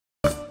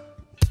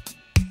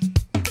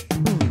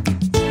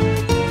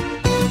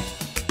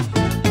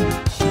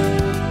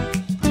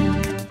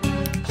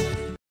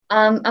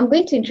I'm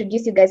going to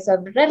introduce you guys to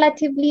a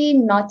relatively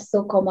not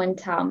so common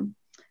term.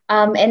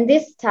 And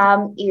this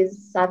term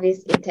is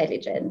service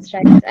intelligence,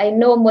 right? I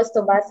know most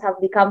of us have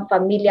become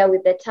familiar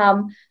with the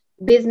term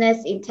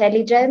business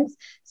intelligence.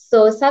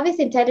 So service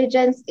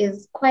intelligence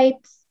is quite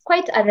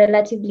a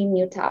relatively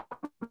new term.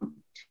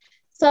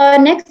 So our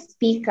next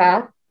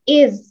speaker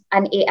is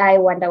an AI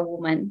Wonder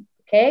Woman.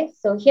 Okay,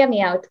 so hear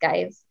me out,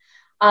 guys.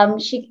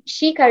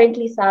 She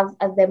currently serves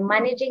as the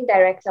managing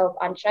director of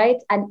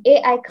Antrite, an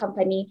AI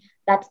company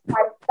that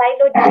turns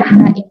siloed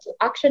data into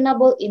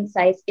actionable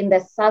insights in the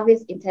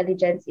service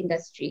intelligence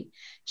industry.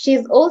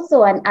 She's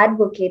also an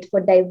advocate for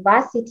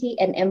diversity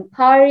and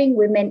empowering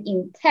women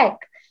in tech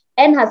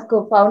and has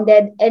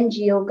co-founded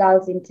NGO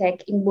Girls in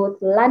Tech in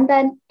both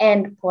London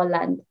and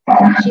Poland.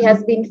 She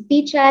has been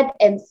featured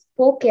and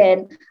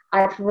spoken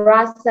at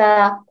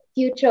RASA,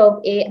 Future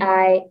of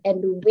AI,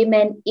 and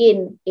Women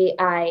in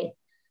AI.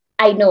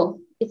 I know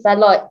it's a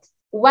lot.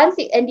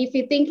 And if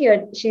you think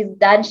she's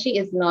done, she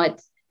is not.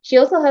 She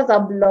also has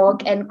a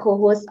blog and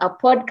co-hosts a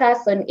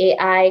podcast on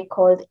AI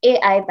called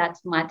AI That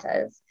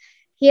Matters.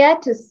 Here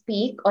to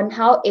speak on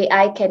how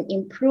AI can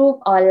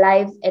improve our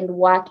lives and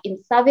work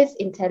in service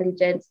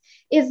intelligence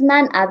is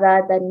none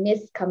other than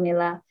Miss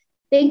Kamila.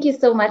 Thank you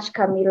so much,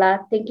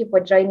 Kamila. Thank you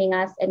for joining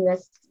us, and we're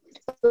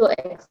so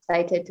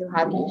excited to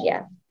have you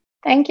here.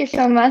 Thank you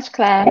so much,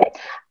 Claire.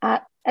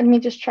 Let me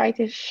just try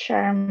to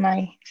share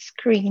my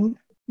screen.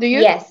 Do you?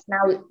 Yes,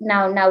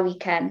 now we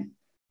can.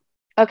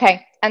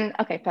 Okay,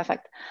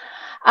 perfect.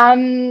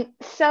 I'm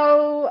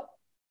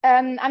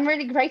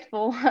really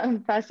grateful,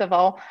 first of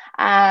all,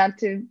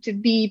 to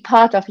be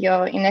part of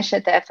your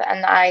initiative,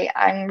 and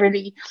I'm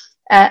really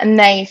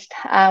amazed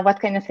what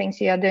kind of things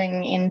you are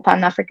doing in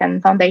Pan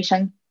African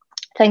Foundation.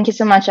 Thank you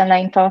so much,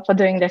 Elaine, for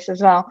doing this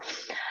as well.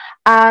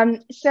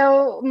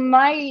 So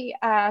my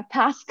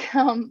task,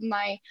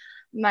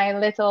 my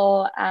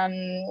little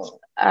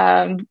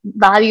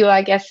value,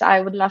 I guess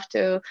I would love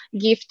to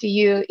give to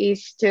you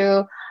is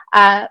to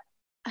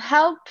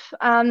help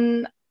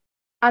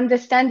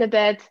understand a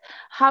bit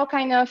what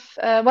kind of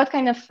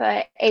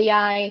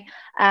AI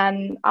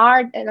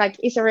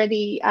is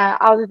already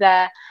out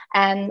there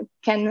and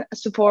can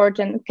support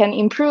and can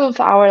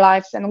improve our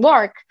lives and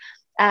work.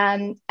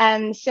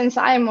 And since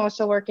I'm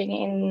also working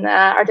in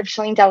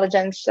artificial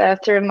intelligence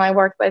through my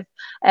work with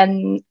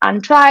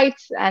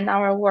Antrite and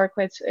our work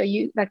with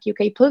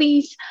UK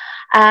police,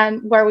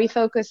 where we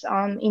focus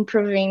on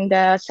improving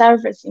the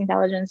service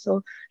intelligence,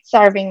 so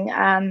serving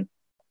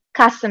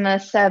customer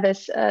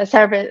service,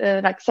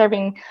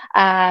 serving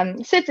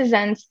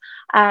citizens.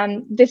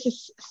 This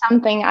is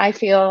something I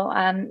feel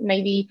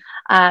maybe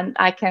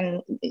I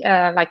can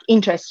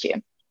interest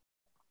you.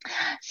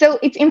 So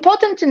it's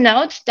important to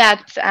note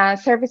that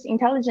service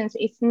intelligence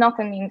is not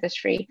an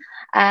industry.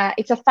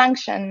 It's a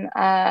function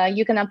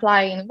you can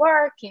apply in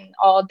work, in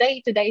all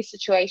day-to-day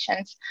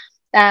situations.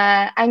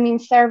 I mean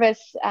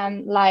service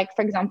like,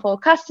 for example,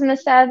 customer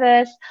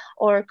service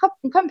or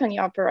company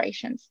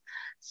operations.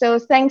 So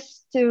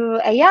thanks to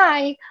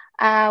AI,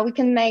 we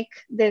can make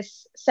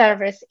this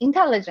service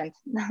intelligent.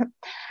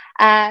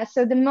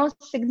 So the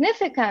most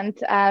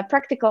significant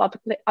practical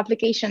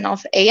application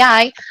of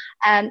AI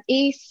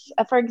is,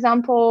 for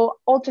example,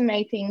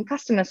 automating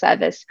customer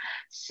service.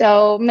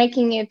 So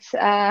making it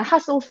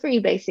hassle-free,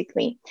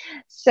 basically.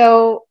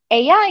 So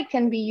AI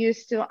can be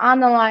used to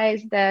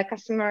analyze the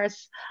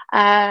customer's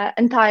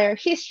entire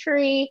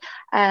history,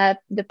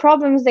 the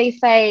problems they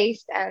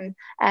faced, and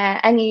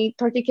any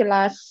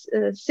particular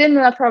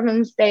similar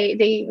problems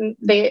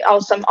they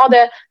or some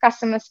other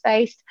customers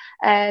faced.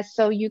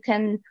 So you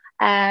can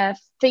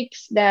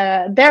fix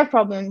their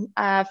problem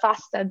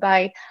faster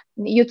by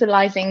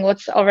utilizing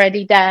what's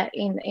already there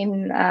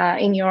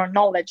in your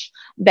knowledge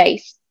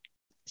base.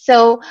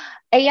 So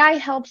AI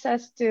helps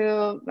us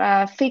to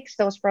fix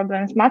those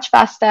problems much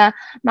faster,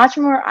 much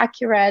more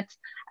accurate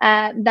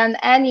than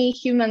any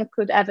human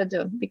could ever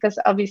do, because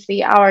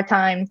obviously our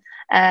time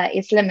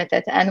is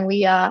limited and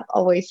we are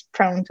always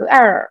prone to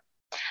error.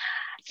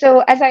 So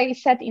as I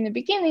said in the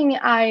beginning,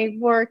 I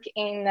work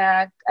in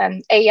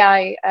an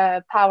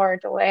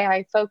AI-powered or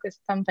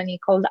AI-focused company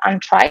called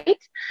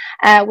Antrite,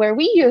 where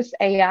we use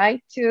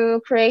AI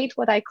to create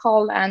what I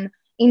call an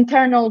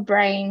internal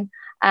brain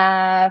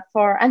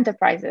for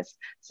enterprises.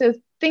 So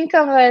think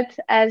of it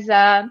as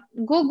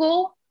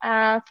Google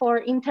for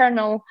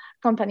internal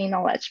company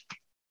knowledge.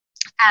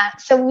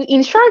 So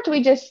in short,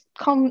 we just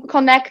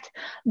connect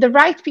the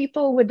right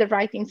people with the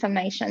right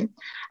information,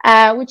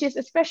 which is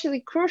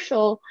especially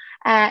crucial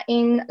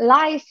in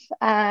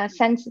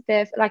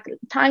life-sensitive, like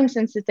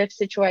time-sensitive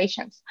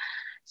situations.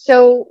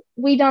 So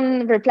we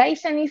don't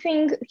replace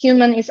anything.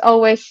 Human is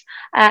always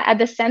at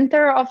the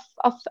center of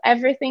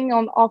everything,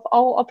 of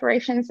all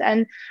operations,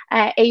 and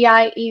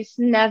AI is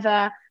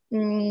never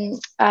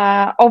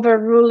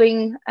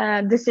overruling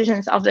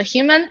decisions of the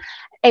human.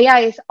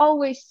 AI is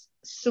always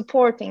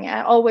supporting,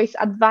 always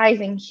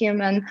advising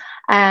human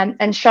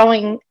and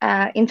showing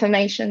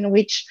information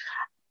which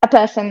a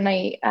person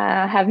may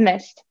have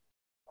missed.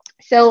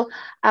 So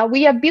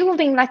we are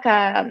building like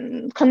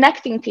a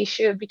connecting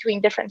tissue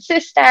between different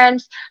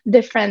systems,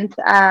 different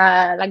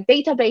like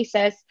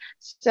databases.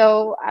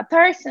 So a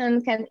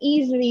person can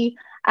easily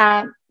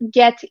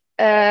get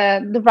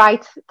the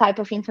right type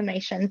of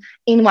information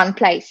in one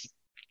place.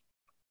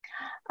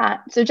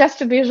 So just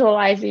to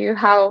visualize you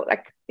how,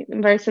 like,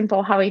 very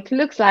simple how it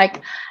looks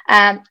like.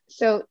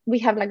 So we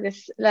have like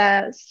this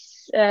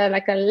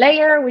like a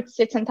layer which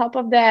sits on top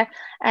of the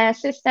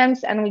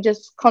systems, and we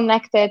just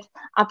connect it,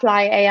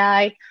 apply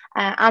AI,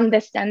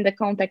 understand the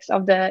context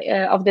of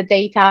the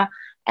data,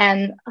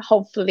 and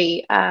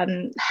hopefully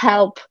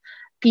help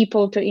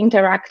people to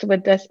interact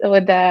with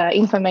the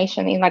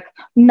information in like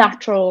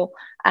natural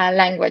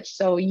language.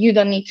 So you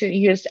don't need to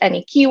use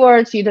any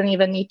keywords. You don't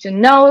even need to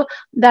know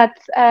that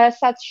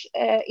such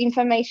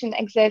information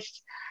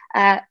exists.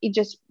 It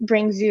just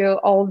brings you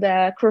all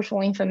the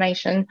crucial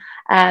information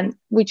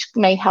which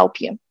may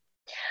help you.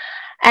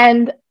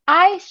 And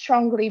I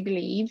strongly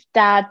believe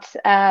that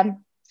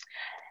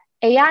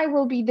AI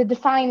will be the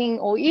defining,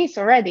 or is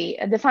already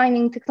a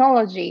defining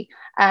technology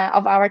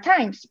of our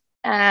times.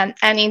 And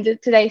in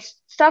today's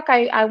talk,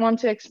 I want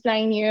to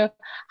explain you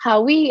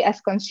how we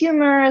as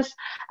consumers,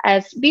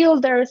 as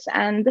builders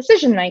and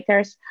decision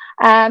makers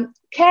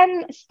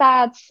can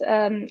start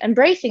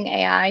embracing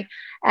AI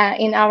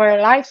in our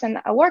lives and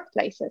our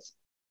workplaces.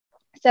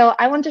 So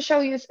I want to show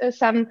you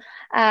some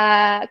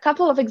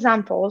couple of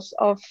examples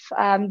of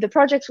the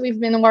projects we've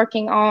been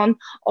working on,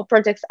 or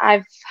projects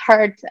I've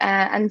heard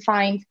and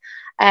find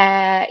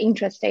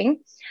interesting.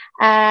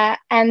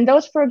 And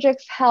those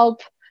projects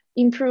help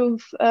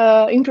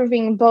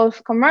improving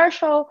both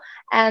commercial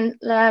and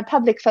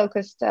public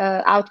focused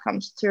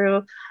outcomes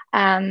through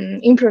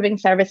improving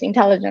service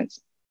intelligence.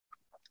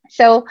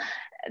 So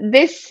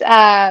this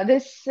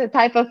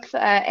type of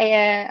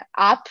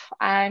app,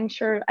 I'm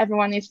sure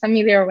everyone is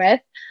familiar with.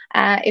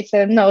 It's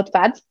a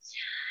notepad,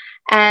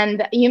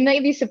 and you may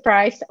be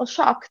surprised or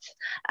shocked,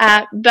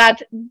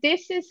 but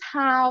this is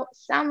how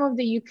some of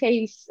the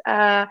UK's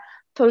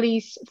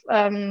police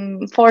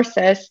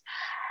forces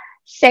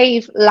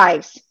save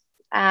lives.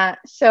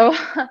 So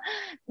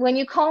when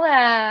you call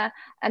an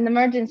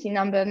emergency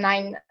number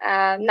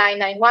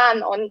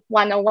 991 or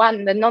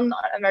 101, the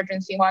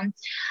non-emergency one,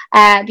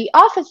 the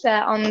officer,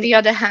 on the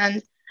other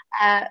hand,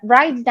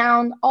 writes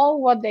down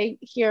all what they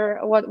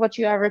hear, what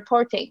you are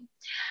reporting,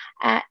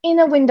 in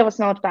a Windows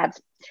notepad.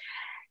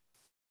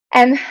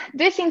 And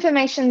this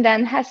information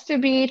then has to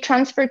be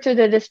transferred to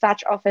the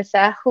dispatch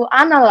officer, who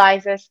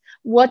analyzes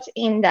what's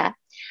in there.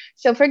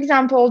 So, for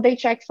example, they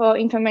check for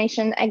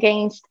information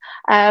against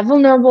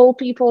vulnerable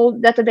people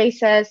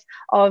databases,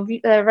 or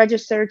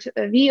registered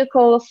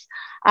vehicles,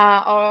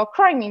 or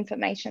crime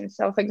information.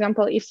 So, for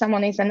example, if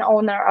someone is an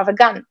owner of a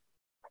gun.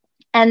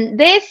 And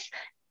this,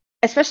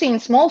 especially in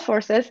small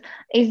forces,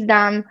 is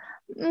done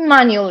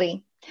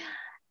manually.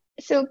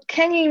 So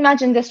can you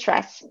imagine the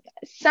stress?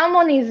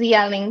 Someone is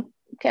yelling,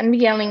 can be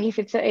yelling if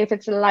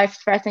it's a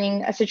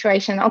life-threatening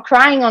situation, or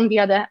crying on the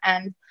other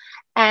end.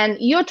 And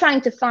you're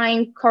trying to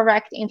find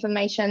correct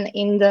information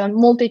in the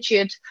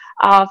multitude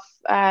of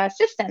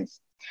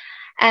systems.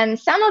 And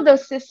some of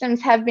those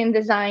systems have been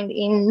designed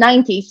in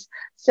 90s.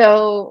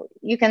 So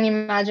you can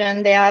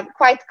imagine they are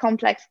quite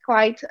complex,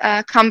 quite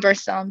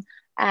cumbersome.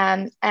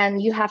 And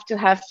you have to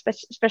have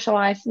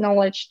specialized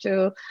knowledge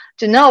to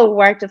know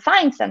where to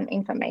find some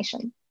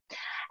information.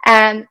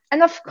 And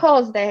of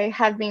course, there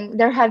have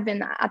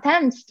been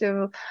attempts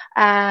to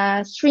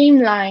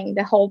streamline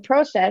the whole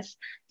process.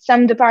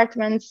 Some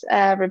departments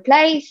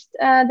replaced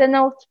the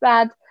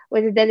notepad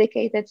with a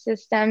dedicated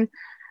system.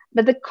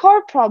 But the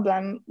core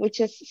problem, which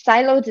is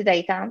siloed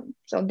data,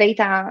 so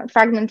data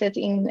fragmented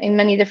in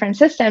many different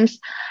systems,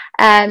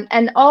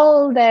 and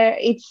all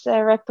its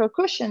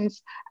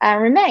repercussions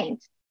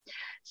remained.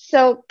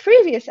 So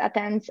previous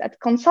attempts at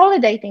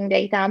consolidating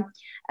data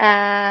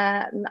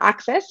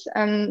access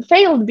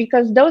failed,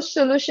 because those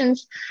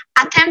solutions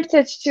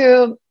attempted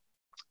to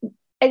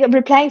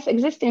replace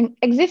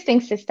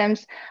existing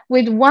systems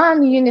with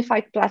one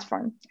unified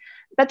platform.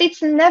 But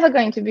it's never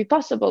going to be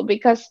possible,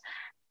 because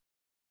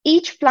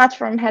each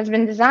platform has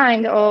been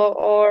designed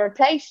or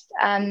placed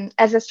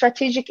as a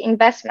strategic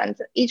investment.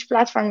 Each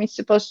platform is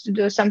supposed to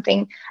do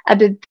something a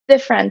bit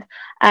different.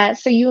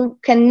 So you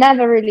can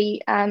never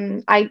really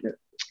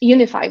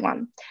unify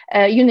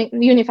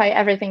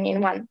everything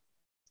in one.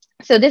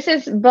 So this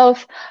is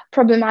both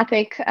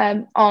problematic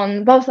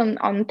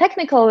on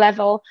technical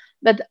level,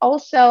 but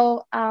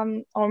also,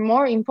 or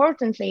more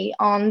importantly,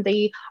 on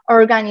the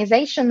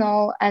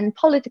organizational and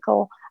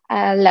political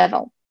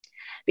level.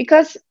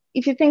 Because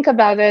if you think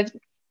about it,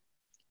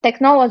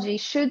 technology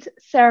should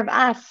serve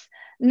us,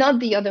 not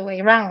the other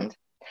way around.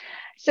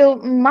 So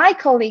my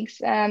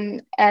colleagues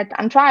at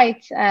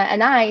Untried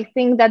and I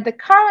think that the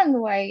current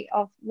way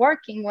of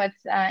working with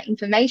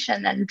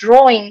information and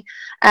drawing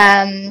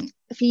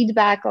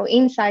feedback or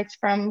insights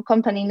from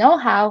company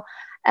know-how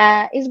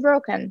is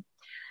broken.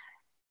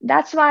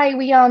 That's why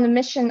we are on a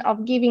mission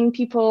of giving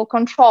people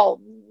control,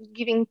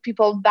 giving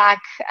people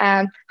back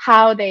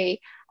how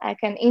they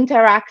can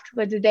interact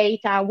with the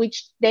data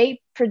which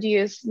they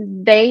produce,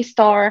 they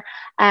store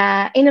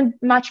in a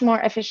much more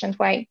efficient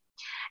way.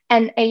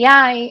 And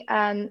AI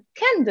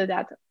can do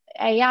that.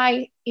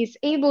 AI is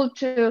able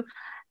to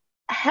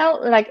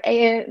help,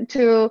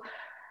 to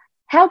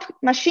help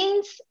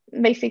machines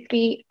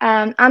basically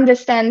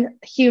understand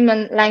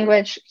human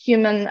language,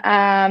 human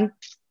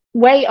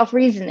way of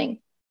reasoning.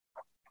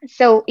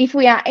 So if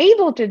we are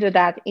able to do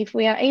that, if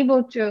we are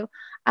able to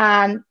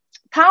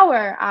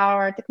power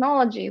our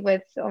technology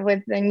with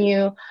the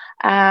new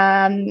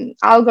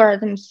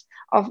algorithms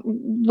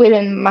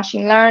within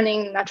machine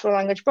learning, natural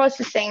language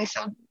processing,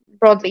 so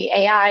broadly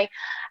AI,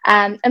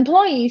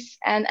 employees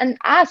and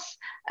us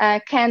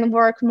can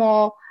work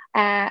more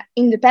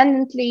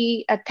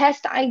independently,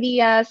 test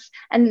ideas,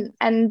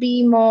 and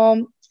be more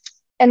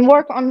and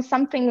work on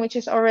something which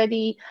is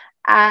already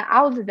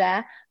out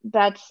there,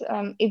 but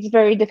it's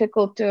very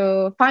difficult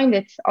to find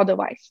it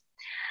otherwise.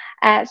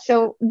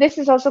 So this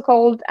is also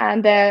called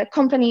the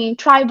company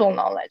tribal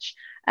knowledge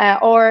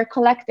or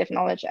collective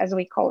knowledge, as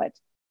we call it.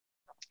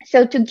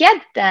 So to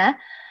get there,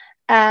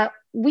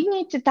 we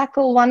need to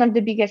tackle one of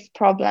the biggest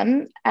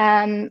problems,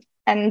 and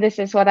this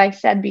is what I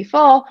said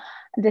before,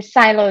 the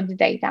siloed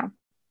data.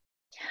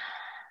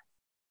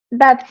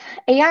 But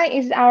AI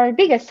is our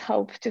biggest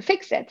hope to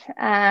fix it.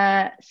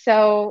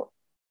 So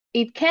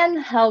it can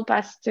help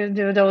us to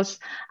do those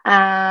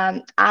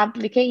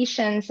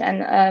applications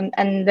and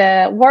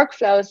the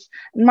workflows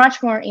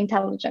much more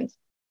intelligent.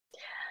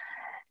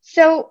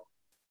 So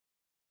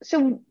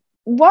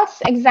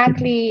what's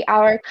exactly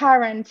our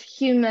current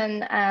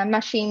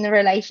human-machine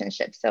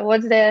relationship? So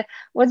what's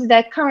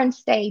the current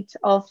state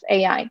of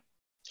AI?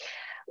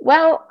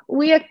 Well,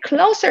 we are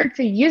closer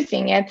to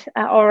using it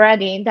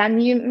already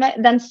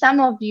than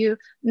some of you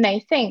may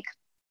think.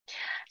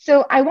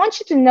 So I want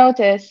you to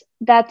notice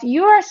that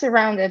you are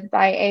surrounded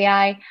by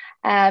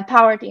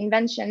AI-powered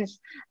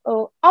inventions,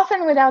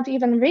 often without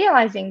even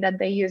realizing that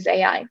they use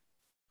AI.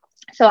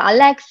 So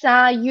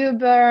Alexa,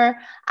 Uber,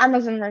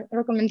 Amazon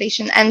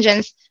recommendation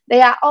engines,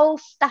 they are all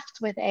stuffed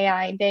with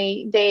AI.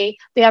 They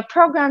are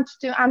programmed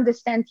to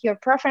understand your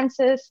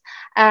preferences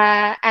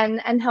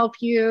and help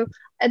you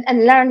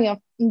and learn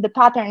the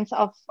patterns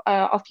of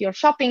your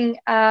shopping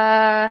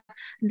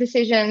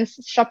decisions,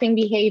 shopping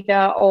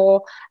behavior,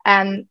 or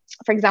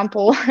for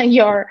example,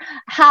 your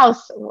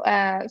house.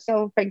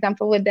 So, for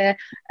example, with the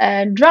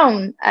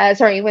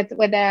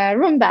with the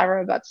Roomba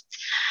robots.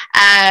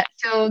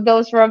 So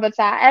those robots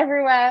are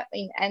everywhere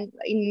in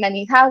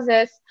many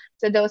houses.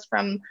 So those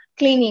from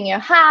cleaning your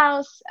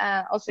house,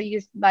 also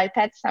used by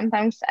pets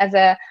sometimes as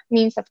a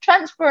means of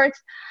transport,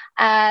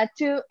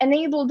 to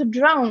enable the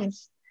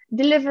drones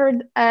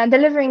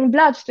delivering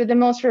blood to the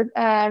most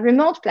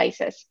remote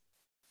places.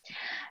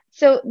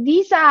 So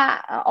these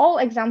are all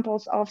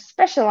examples of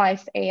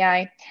specialized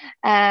AI,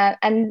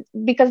 and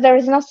because there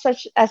is not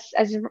such, as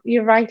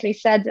you rightly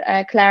said,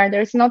 Claire,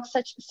 there is not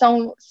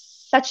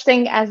such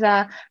thing as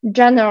a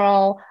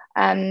general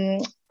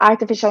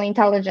artificial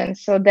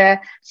intelligence, so the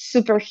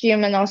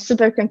superhuman or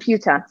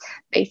supercomputer,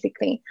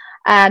 basically,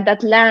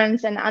 that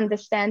learns and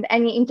understands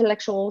any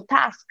intellectual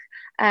task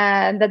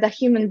that a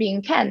human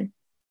being can.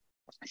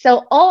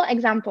 So all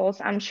examples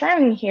I'm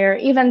sharing here,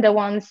 even the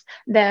ones,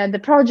 the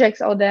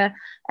projects or the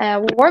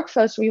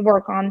workflows we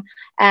work on,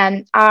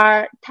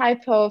 are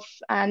type of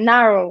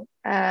narrow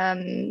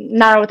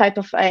type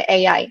of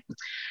AI.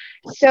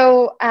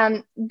 So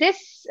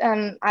this,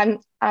 I'm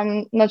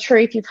not sure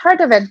if you've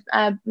heard of it,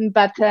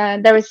 but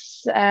there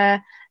is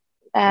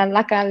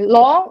like a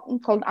law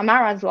called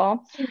Amara's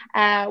law,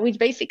 which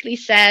basically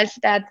says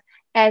that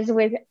as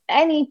with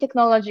any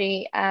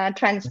technology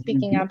trends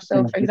picking up,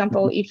 so for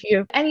example, if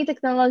you any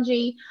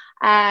technology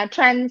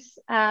trends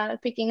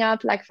picking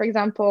up, like for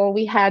example,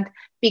 we had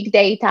big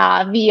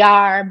data,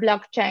 VR,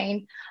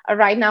 blockchain,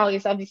 right now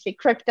is obviously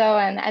crypto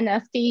and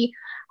NFT.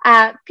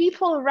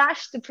 People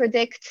rush to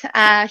predict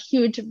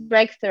huge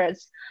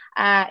breakthroughs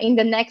in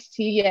the next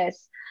few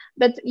years,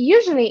 but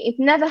usually it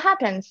never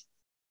happens.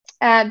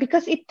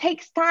 Because it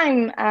takes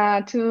time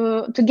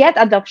to get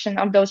adoption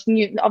of this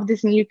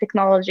new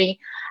technology.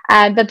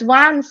 But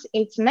once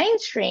it's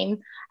mainstream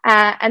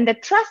and the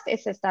trust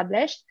is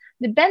established,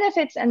 the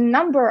benefits and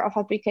number of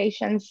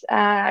applications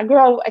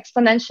grow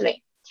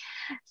exponentially.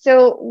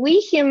 So we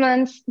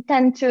humans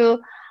tend to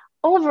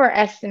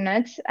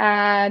overestimate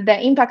the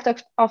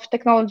impact of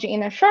technology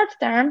in a short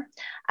term,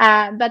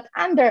 but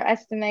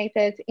underestimate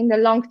it in the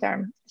long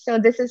term. So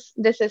this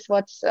is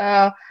what's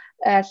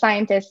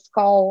scientists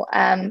call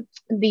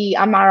the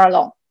Amara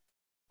law.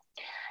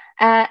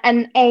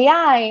 And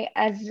AI,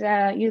 as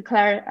you,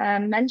 Claire,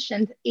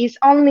 mentioned, is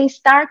only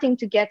starting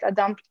to get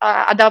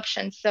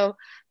adoption. So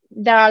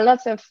there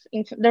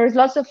is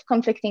lots of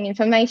conflicting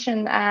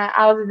information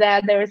out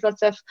there. There is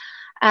lots of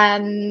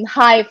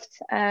hyped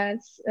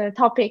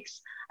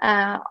topics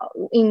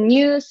in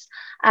news,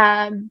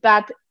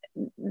 but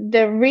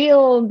the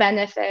real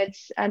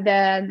benefits,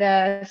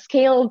 the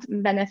scaled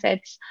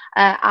benefits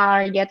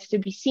are yet to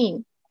be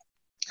seen.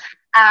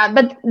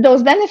 But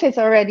those benefits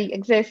already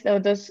exist,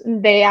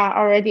 they are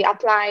already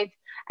applied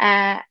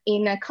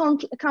in a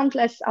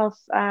countless of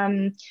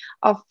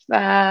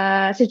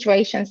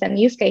situations and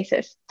use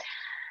cases.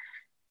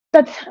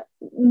 But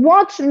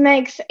what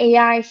makes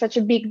AI such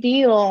a big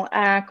deal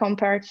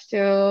compared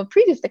to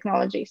previous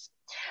technologies?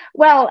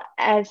 Well,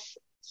 as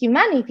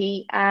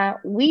humanity,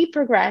 we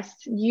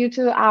progressed due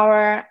to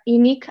our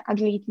unique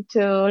ability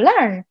to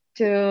learn,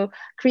 to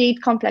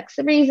create complex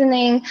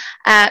reasoning.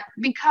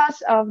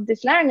 Because of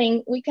this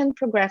learning, we can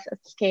progress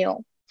at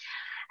scale.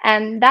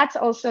 And that's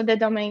also the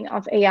domain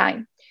of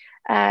AI.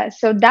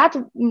 So that's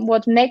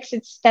what makes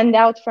it stand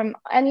out from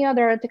any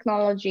other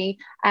technology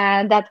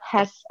that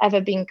has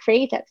ever been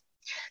created.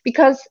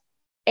 Because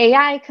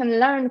AI can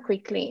learn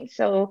quickly.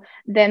 So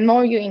the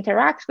more you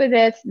interact with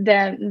it,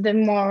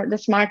 the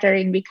smarter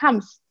it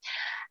becomes.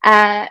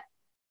 And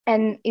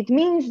it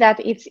means that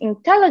its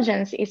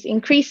intelligence is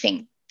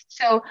increasing.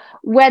 So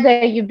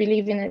whether you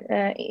believe in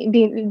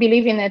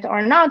it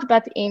or not,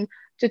 but in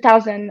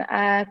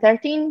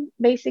 2013,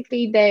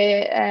 basically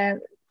the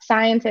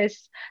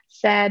scientists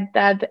said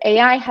that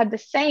AI had the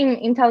same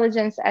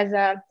intelligence as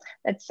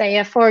let's say,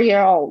 a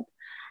 4-year-old.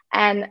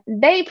 And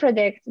they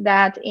predict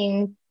that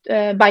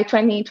by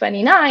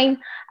 2029,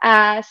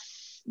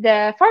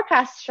 the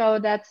forecasts show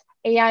that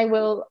AI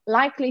will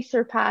likely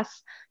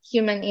surpass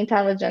human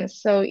intelligence.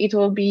 So it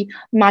will be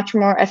much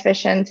more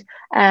efficient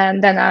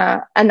than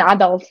an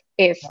adult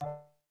is.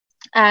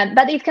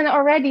 But it can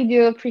already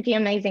do pretty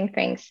amazing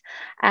things.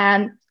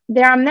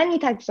 There are many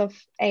types of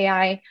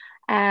AI,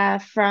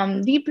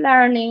 from deep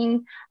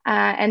learning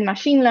and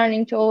machine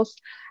learning tools,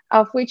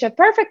 of which a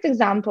perfect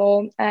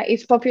example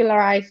is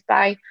popularized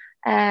by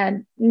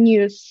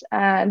news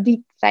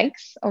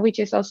deepfakes, which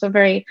is also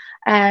very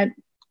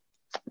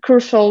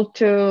crucial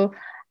to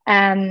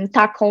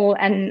tackle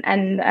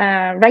and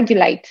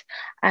regulate.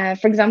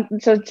 For example,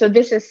 so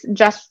this is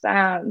just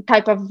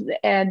type of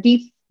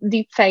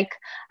deepfake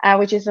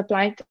which is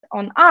applied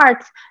on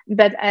art,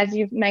 but as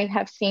you may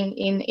have seen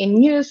in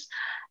news,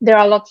 there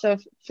are lots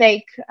of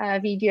fake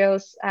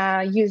videos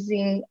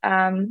using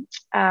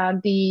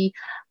the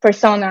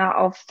persona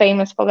of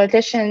famous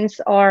politicians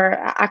or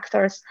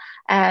actors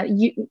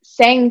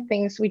saying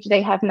things which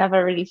they have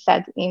never really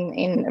said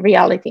in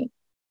reality.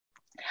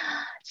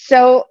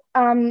 So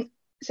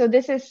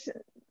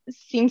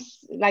seems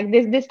like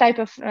this type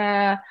of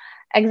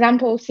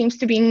example seems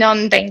to be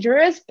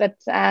non-dangerous, but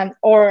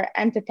or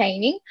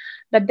entertaining.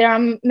 But there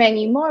are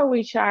many more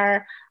which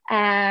are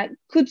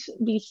could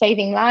be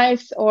saving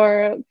lives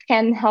or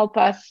can help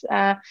us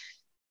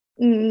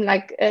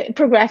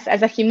progress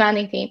as a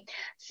humanity.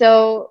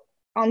 So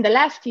on the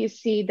left, you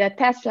see the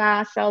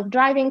Tesla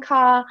self-driving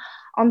car.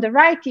 On the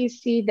right, you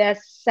see the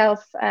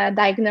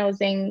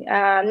self-diagnosing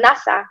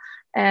NASA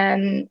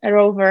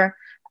rover,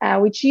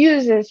 which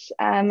uses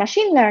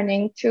machine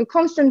learning to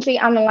constantly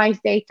analyze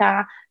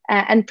data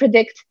and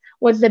predict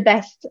what's the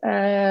best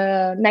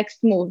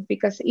next move.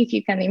 Because if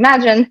you can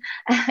imagine,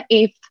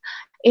 if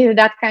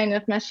that kind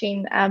of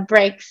machine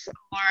breaks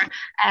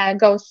or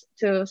goes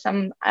to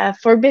some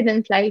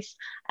forbidden place,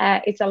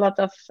 it's a lot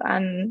of,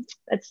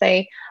 let's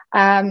say,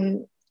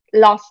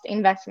 lost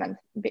investment.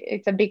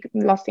 It's a big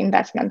lost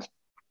investment.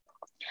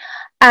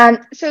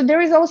 So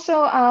there is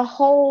also a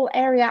whole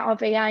area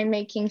of AI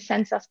making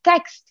sense of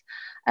text,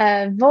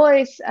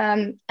 voice,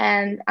 and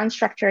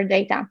unstructured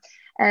data.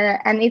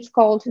 And it's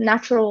called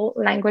natural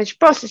language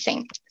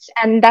processing.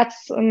 And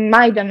that's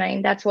my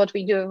domain. That's what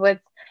we do with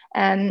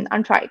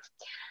Untried.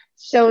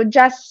 So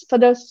just for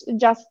those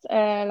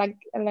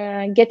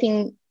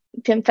getting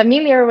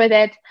familiar with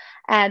it,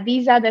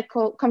 these are the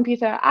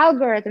computer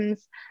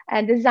algorithms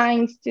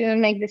designed to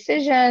make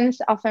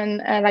decisions, often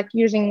like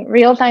using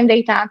real-time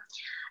data.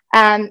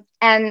 And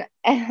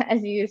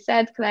as you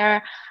said,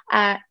 Claire,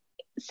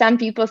 some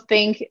people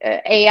think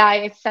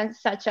AI is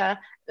such a,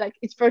 like,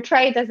 it's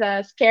portrayed as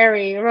a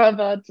scary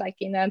robot, like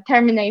in a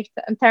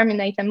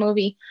Terminator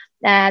movie,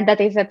 that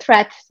is a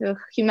threat to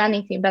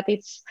humanity, but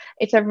it's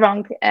a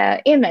wrong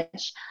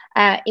image.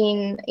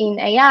 In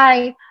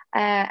AI,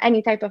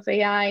 any type of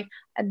AI,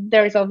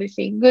 there is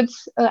obviously good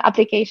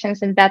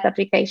applications and bad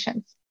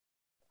applications.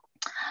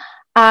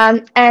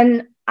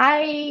 And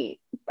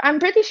I'm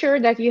pretty sure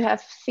that you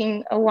have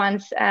seen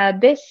once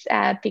this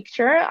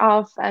picture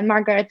of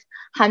Margaret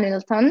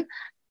Hamilton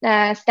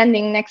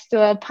standing next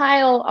to a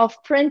pile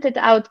of printed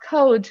out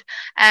code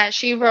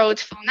she wrote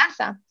for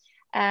NASA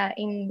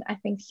in, I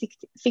think,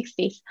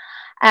 60s.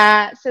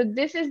 So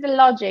this is the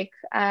logic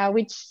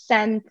which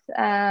sent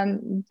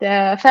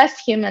the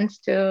first humans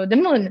to the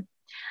moon.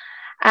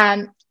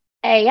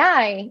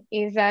 AI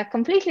is a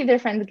completely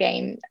different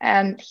game.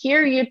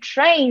 Here you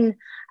train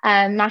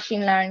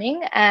machine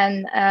learning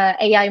and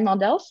AI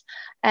models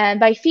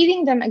by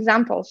feeding them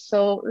examples.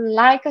 So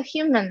like a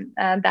human,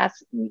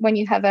 that's when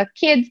you have a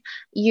kid,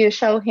 you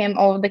show him,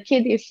 the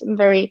kid is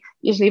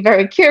usually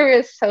very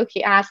curious. So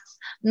he asks,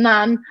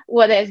 "Mom,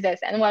 what is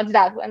this? And what's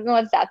that? And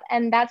what's that?"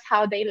 And that's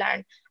how they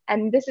learn.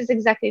 And this is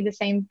exactly the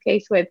same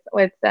case with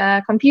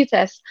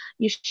computers.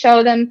 You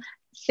show them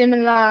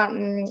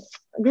similar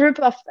group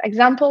of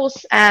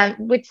examples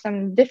with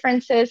some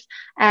differences,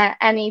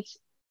 and it's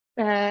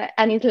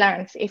and it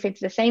learns if it's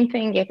the same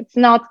thing, if it's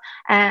not,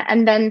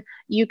 and then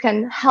you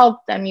can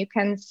help them, you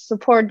can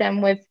support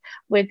them with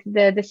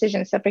the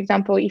decision. So for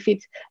example, if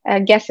it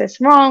guesses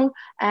wrong,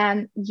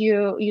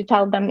 you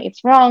tell them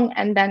it's wrong,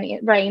 and then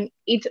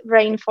it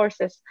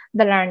reinforces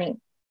the learning.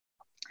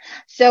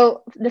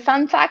 So the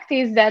fun fact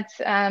is that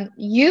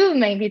you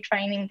may be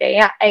training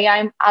the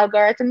AI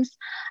algorithms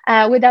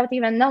without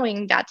even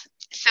knowing that.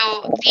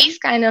 So these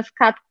kind of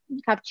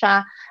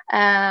captcha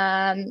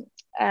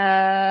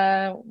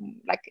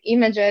like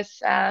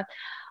images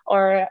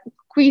or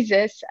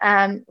quizzes,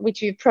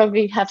 which you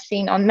probably have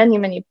seen on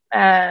many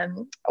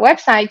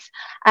websites,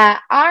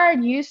 are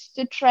used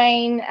to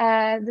train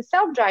the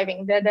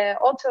self-driving, the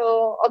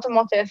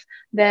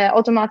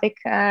automatic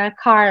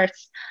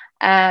cars,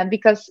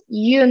 because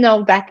you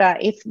know better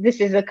if this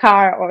is a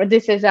car or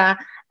this is a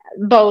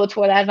boat,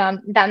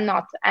 whatever, than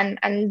not.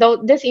 And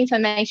this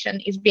information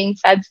is being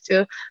fed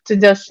to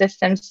those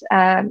systems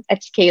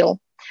at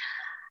scale.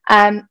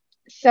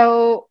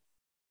 So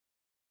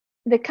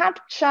the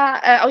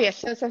captcha, oh yes,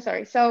 so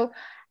sorry. So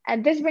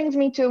this brings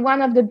me to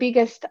one of the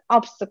biggest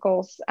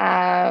obstacles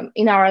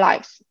in our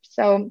lives.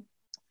 So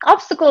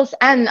obstacles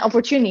and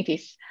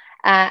opportunities,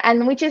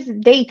 and which is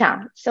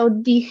data. So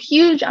the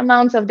huge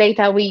amounts of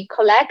data we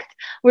collect,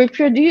 we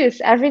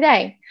produce every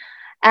day.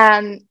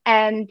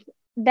 And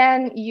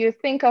then you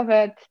think of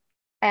it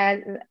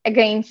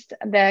against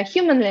the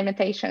human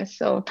limitations.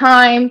 So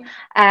time,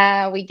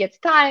 we get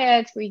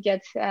tired,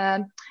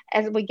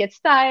 as we get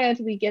tired,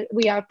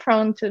 we are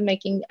prone to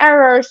making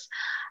errors.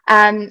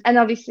 And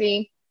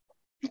obviously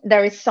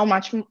there is so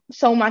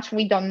much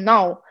we don't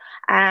know,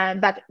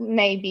 but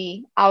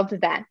maybe out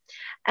there.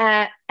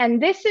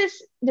 And this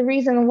is the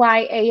reason why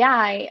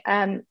AI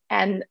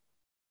and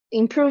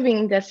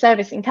improving the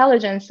service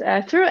intelligence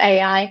through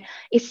AI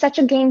is such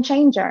a game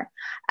changer,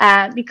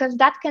 because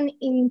that can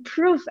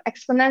improve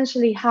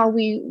exponentially how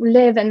we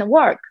live and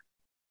work.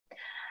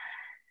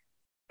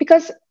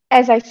 Because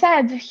as I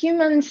said,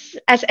 humans,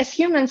 as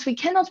humans, we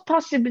cannot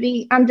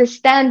possibly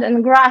understand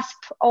and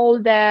grasp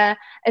all the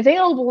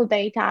available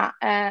data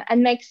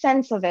and make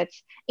sense of it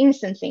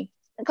instantly.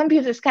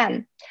 Computers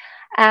can.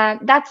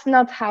 That's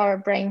not how our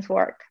brains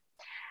work.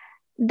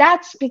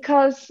 That's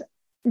because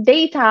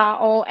data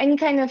or any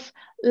kind of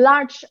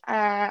large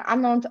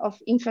amount of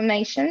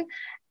information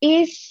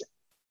is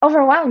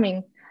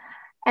overwhelming.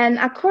 And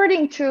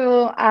according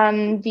to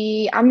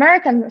the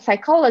American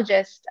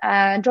psychologist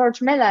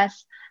George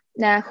Milles,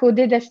 who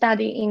did a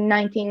study in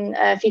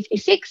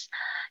 1956,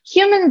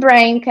 human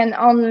brain can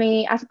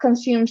only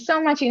consume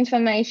so much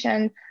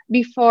information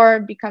before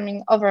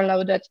becoming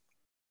overloaded.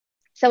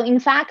 So in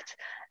fact,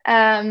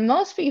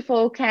 most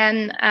people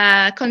can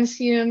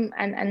consume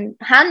and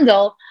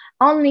handle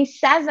only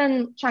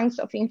 7 chunks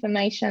of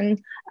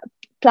information,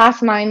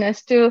 plus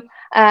minus 2,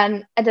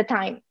 at a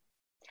time.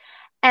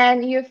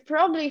 And you've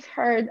probably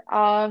heard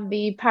of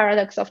the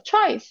paradox of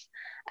choice,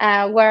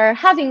 where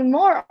having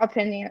more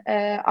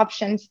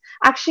options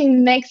actually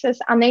makes us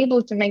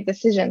unable to make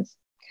decisions.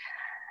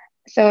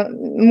 So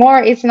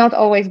more is not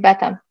always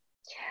better.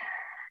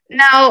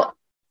 Now,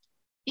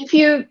 if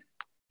you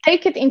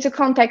take it into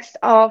context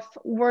of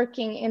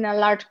working in a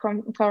large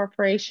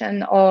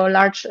corporation or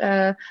large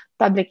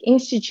public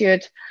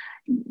institute,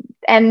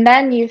 and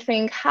then you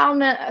think how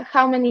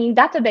many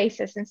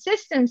databases and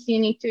systems you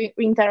need to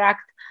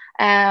interact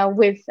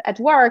with at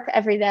work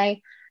every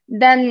day,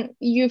 then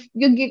you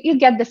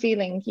get the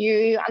feeling,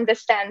 you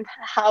understand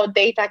how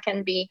data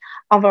can be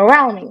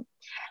overwhelming.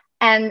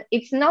 And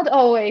it's not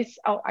always,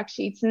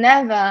 actually it's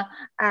never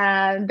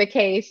the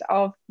case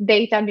of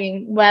data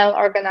being well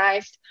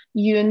organized,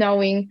 you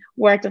knowing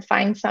where to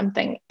find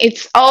something.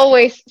 It's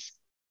always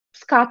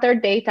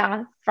scattered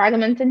data,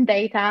 fragmented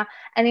data,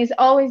 and it's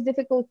always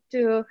difficult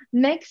to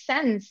make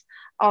sense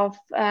of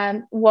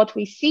what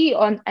we see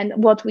and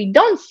what we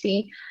don't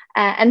see,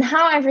 and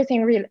how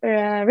everything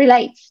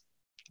relates.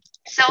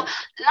 So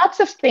lots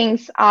of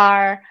things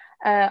are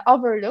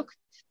overlooked,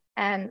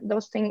 and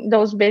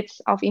those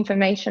bits of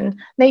information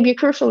may be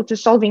crucial to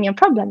solving a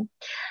problem.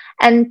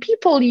 And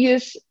people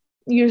use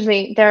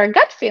usually their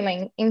gut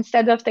feeling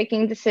instead of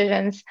taking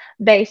decisions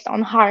based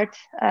on heart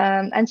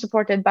and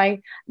supported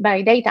by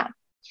data.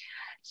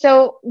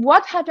 So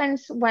what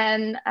happens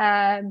when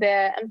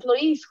the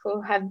employees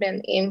who have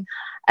been in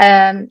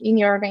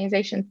your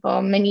organization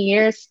for many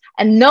years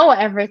and know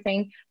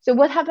everything? So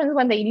what happens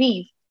when they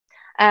leave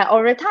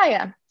or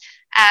retire?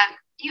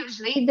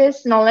 Usually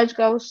this knowledge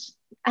goes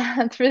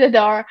through the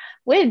door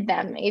with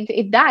them.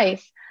 It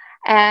dies.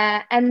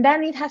 And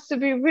then it has to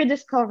be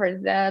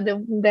rediscovered.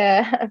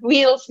 The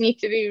wheels need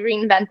to be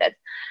reinvented,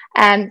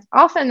 and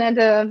often at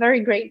a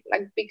very great,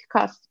 big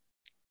cost.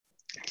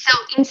 So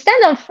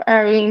instead of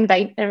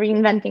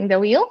reinventing the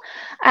wheel,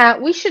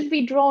 we should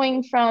be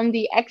drawing from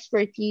the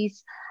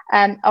expertise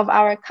of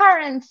our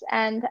current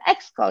and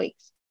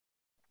ex-colleagues.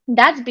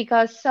 That's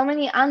because so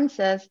many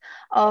answers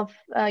of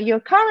your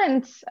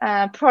current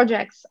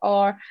projects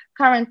or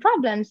current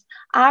problems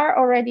are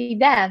already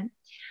there.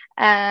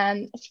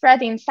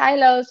 spread in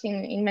silos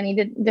in many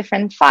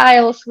different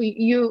files.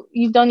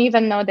 You don't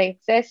even know they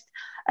exist.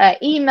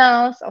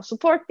 Emails or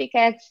support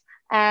tickets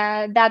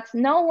that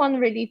no one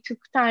really took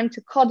time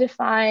to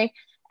codify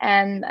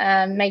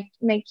and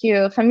make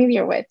you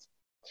familiar with.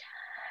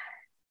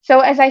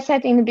 So as I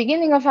said in the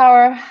beginning of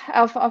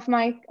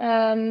my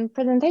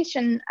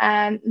presentation,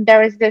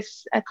 there is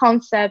this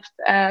concept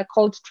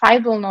called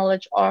tribal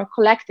knowledge or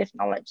collective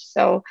knowledge.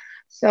 So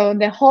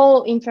the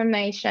whole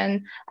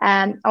information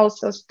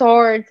also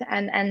stored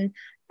and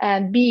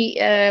be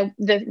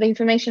the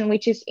information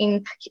which is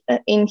in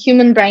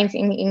human brains,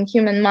 in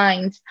human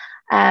minds,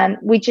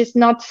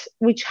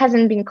 which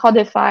hasn't been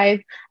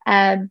codified,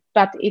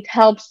 but it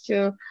helps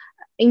to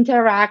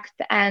interact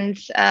and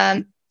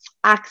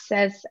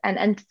access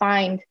and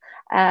find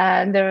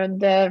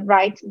the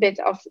right bit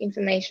of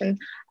information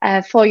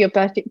for your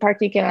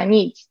particular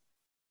needs.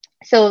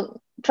 So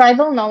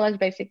tribal knowledge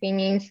basically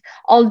means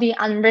all the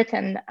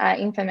unwritten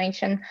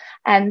information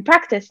and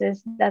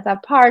practices that are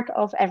part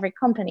of every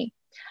company.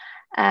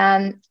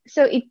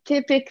 So it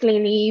typically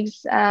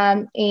lives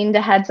in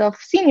the heads of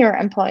senior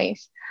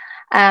employees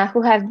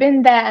who have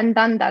been there and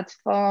done that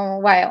for a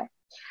while.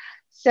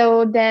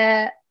 So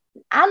the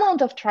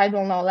amount of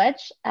tribal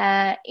knowledge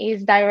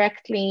is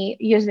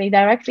usually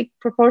directly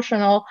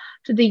proportional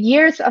to the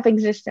years of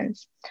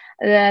existence,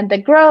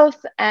 the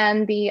growth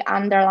and the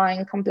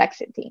underlying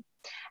complexity.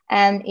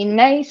 And it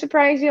may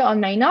surprise you or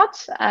may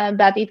not,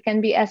 but it can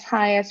be as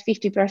high as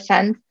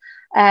 50%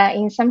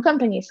 in some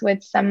companies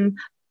with some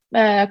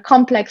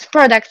complex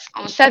products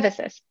or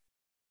services.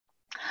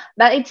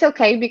 But it's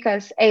okay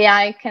because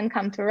AI can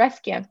come to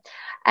rescue.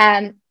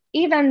 And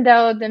even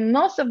though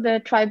most of the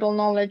tribal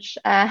knowledge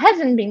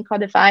hasn't been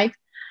codified,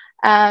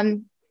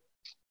 it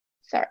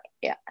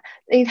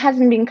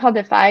hasn't been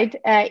codified.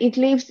 It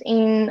lives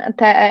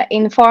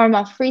in form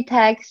of free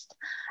text,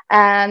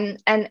 and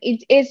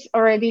it is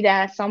already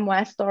there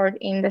somewhere stored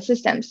in the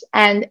systems.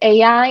 And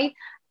AI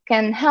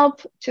can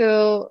help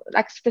to,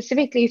 like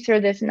specifically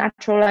through this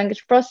natural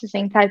language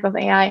processing type of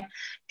AI,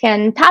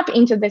 can tap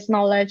into this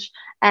knowledge,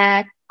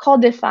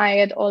 codify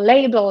it or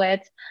label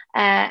it,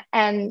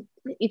 and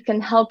it can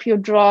help you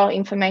draw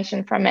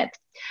information from it.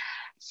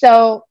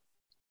 So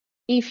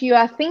if you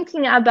are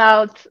thinking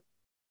about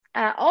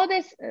all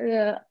these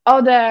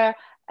other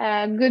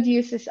good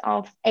uses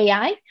of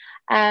AI,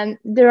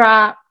 there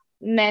are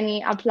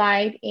many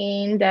applied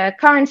in the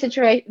current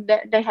situation.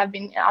 They have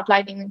been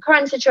applied in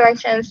current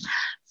situations,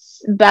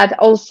 but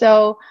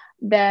also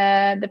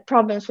the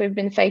problems we've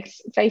been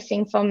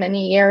facing for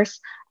many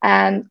years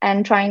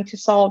and trying to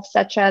solve,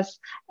 such as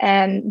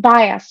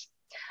bias,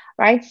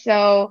 right?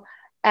 So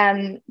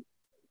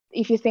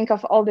if you think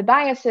of all the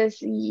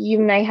biases, you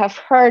may have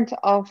heard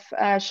of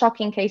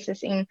shocking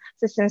cases in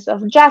systems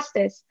of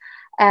justice.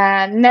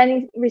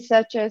 Many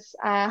researchers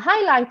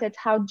highlighted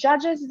how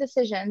judges'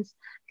 decisions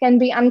can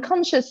be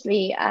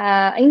unconsciously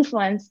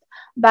influenced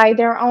by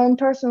their own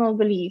personal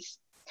beliefs.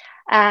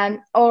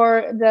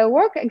 Or the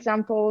work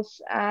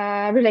examples,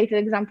 related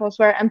examples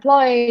where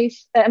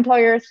employers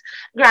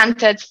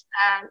granted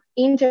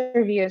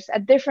interviews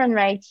at different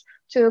rates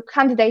to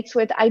candidates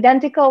with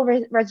identical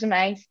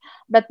resumes,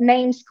 but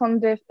names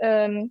considered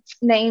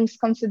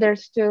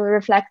to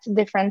reflect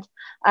different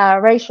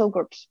racial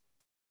groups.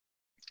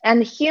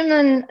 And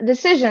human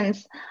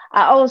decisions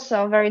are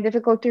also very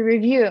difficult to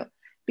review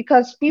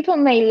because people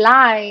may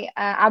lie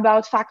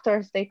about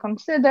factors they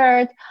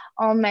considered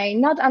or may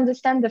not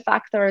understand the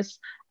factors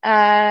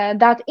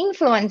that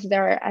influence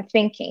their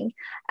thinking,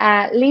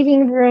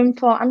 leaving room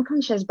for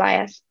unconscious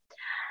bias.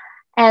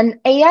 And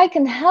AI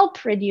can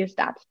help reduce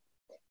that.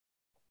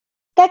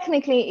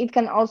 Technically, it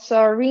can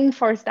also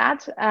reinforce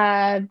that,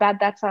 but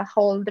that's a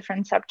whole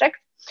different subject.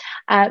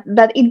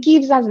 But it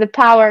gives us the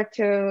power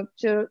to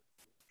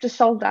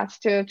solve that,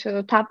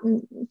 to tap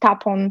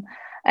on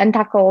and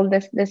tackle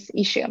this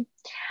issue.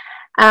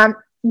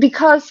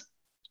 Because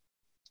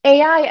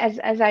AI,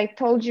 as I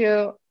told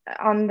you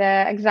on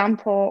the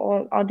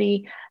example or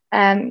the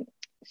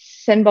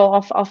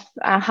symbol of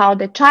how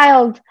the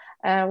child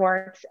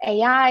works,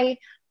 AI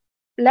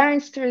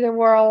learns through the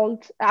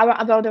world,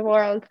 about the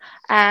world,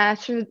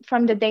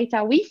 from the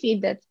data we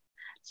feed it.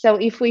 So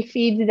if we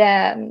feed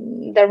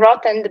the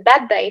rotten, the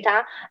bad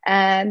data,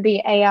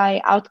 the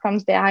AI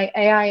outcomes, the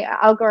AI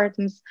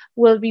algorithms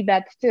will be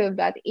bad too.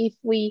 But if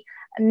we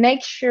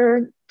make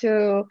sure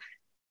to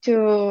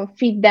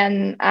feed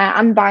them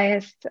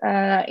unbiased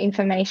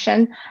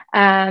information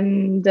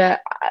and the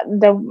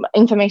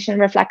information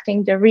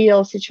reflecting the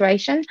real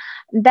situation,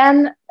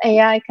 then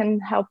AI can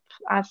help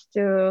us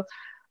to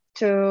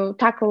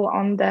tackle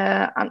on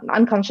the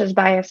unconscious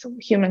bias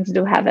humans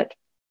do have.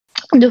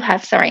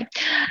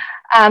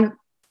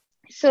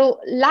 So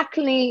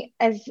luckily,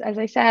 as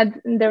I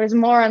said, there is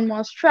more and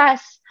more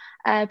stress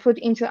put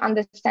into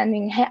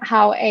understanding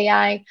how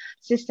AI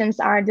systems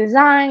are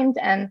designed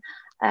and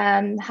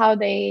how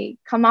they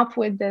come up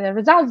with the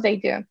results they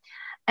do.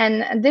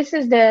 And this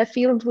is the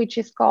field which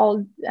is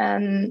called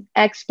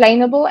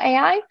explainable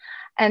AI.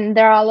 And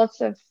there are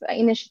lots of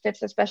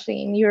initiatives,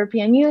 especially in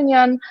European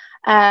Union,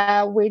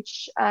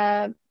 which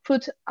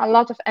put a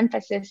lot of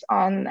emphasis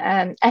on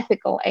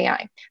ethical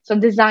AI. So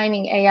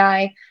designing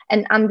AI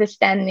and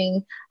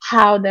understanding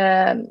how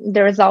the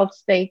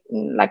results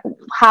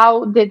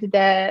how did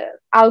the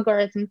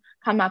algorithm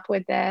come up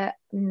with the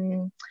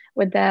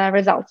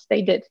results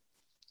they did.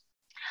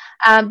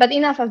 But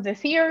enough of the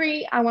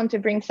theory. I want to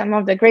bring some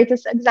of the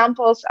greatest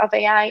examples of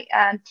AI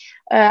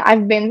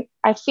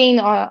I've seen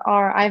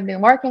or I've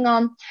been working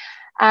on.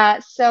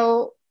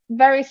 So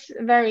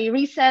very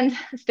recent,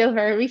 still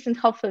very recent,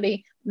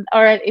 hopefully,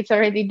 or it's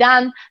already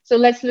done. So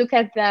let's look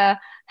at the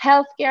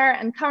healthcare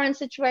and current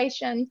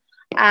situation.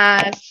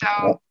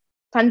 So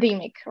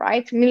pandemic,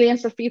 right?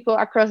 Millions of people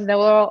across the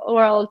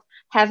world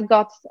have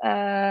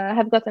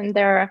gotten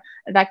their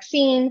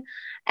vaccine,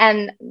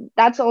 and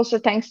that's also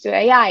thanks to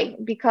AI,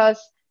 because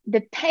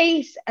the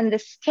pace and the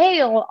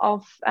scale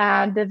of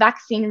the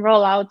vaccine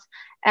rollout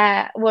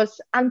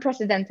was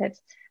unprecedented.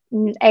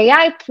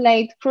 AI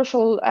played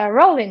crucial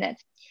role in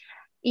it.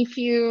 If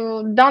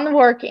you don't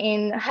work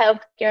in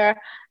healthcare,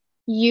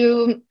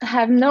 you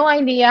have no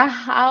idea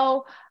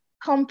how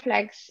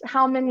complex,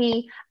 how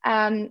many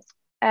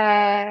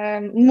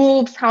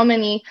moves, how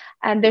many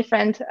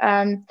different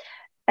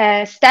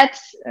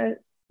steps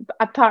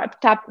apart,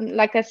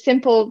 like a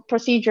simple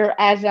procedure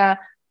as a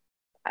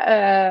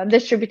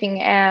distributing,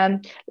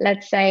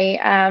 let's say,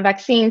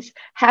 vaccines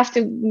has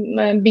to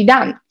be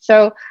done.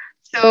 So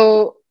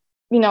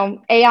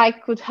AI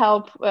could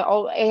help,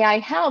 or AI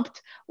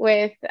helped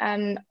with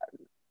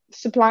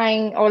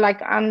supplying or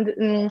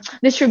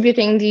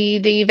distributing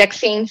the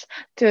vaccines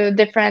to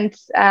different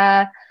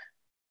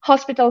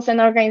hospitals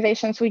and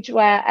organizations which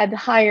were at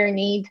higher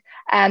need.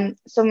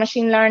 So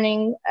machine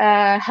learning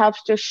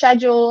helps to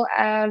schedule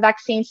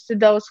vaccines to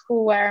those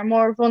who were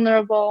more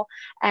vulnerable,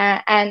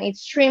 and it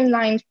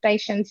streamlined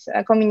patients'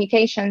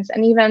 communications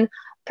and even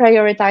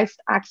prioritized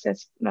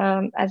access,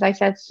 as I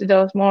said, to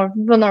those more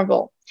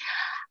vulnerable.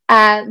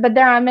 But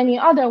there are many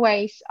other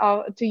ways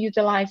to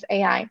utilize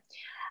AI.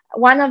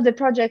 One of the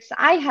projects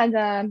I had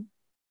a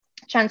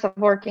chance of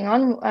working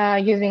on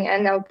using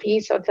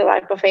NLP, so the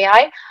type of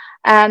AI,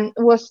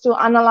 was to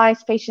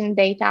analyze patient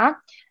data,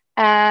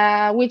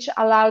 which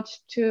allowed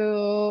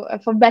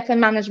for better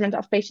management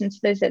of patients'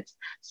 visits.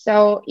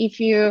 So if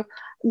you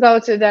go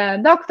to the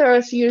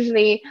doctors,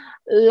 usually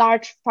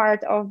large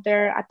part of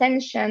their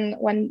attention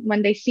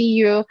when they see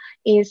you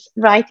is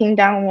writing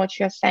down what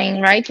you're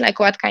saying, right? Like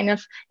what kind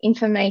of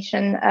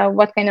information,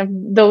 what kind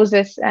of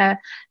doses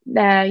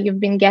you've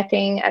been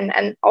getting,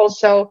 and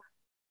also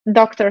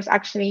doctors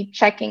actually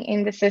checking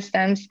in the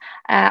systems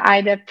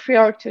either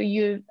prior to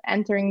you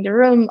entering the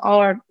room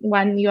or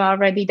when you are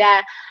already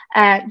there,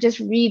 just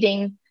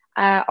reading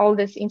all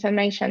this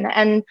information.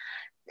 And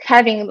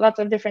having lots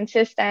of different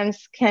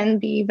systems can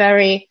be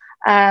very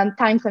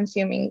time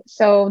consuming.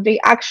 So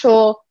the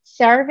actual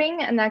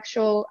serving and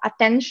actual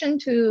attention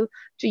to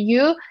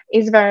you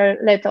is very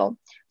little.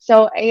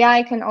 So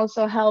AI can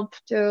also help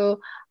to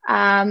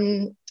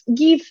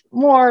give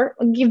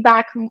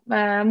back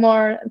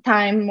more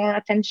time, more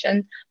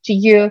attention to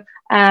you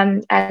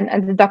and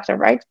the doctor,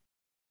 right?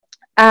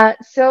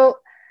 So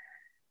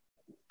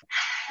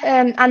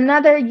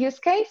another use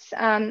case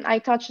I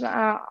touched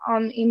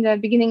on in the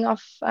beginning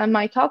of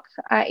my talk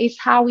is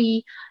how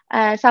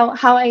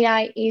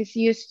AI is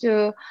used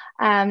to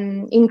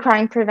in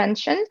crime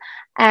prevention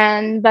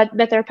but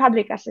better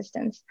public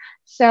assistance.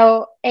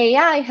 So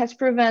AI has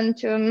proven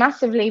to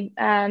massively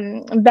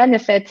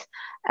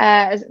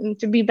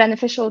to be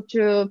beneficial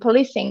to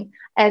policing,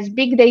 as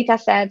big data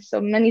sets,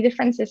 so many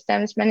different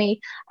systems,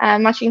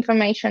 much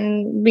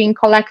information being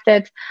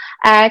collected,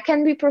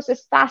 can be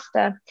processed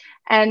faster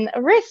and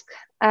risk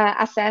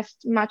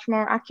assessed much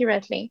more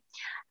accurately.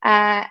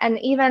 And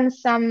even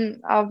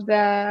some of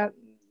the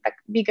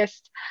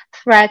biggest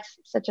threats,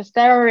 such as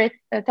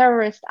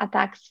terrorist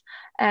attacks,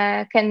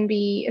 can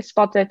be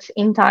spotted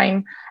in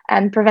time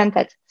and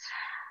prevented.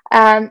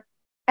 And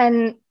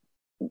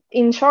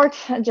in short,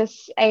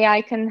 just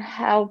AI can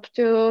help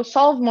to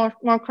solve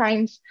more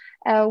crimes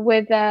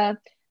with a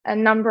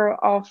number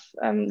of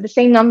the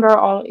same number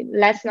or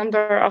less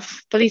number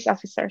of police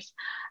officers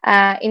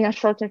in a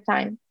shorter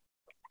time.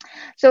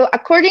 So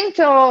according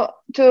to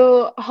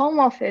Home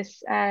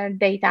Office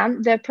data,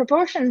 the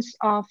proportions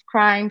of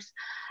crimes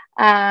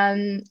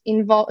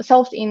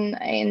solved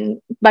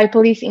by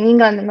police in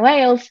England and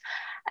Wales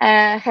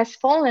has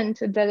fallen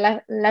to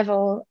the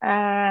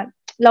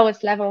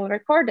lowest level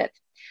recorded.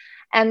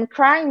 And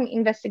crime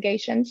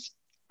investigations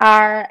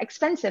are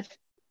expensive,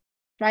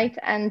 right?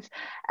 And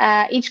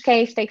each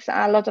case takes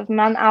a lot of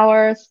man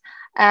hours.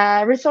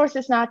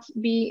 Resources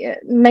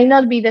may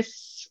not be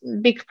this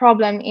big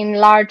problem in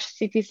large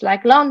cities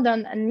like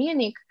London and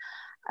Munich,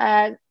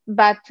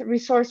 but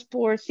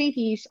resource-poor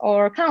cities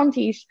or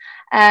counties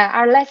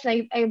are less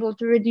able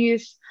to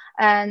reduce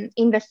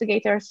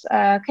investigators'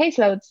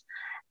 caseloads.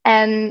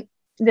 And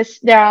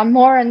there are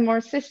more and more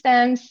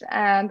systems,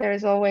 and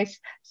there's always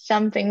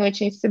something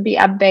which needs to be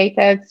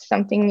updated,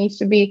 something needs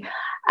to be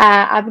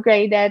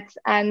upgraded,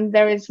 and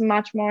there is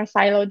much more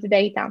siloed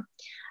data.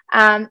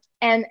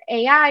 And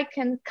AI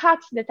can cut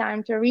the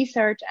time to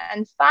research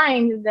and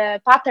find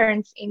the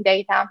patterns in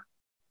data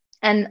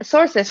and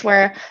sources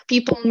where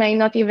people may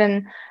not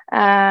even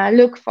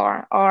look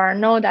for or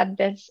know that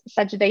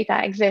such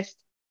data exists.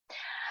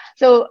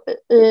 So,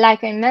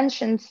 like I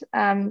mentioned,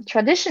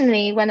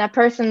 traditionally, when a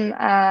person,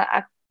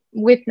 a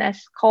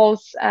witness,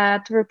 calls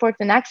to report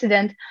an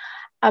accident,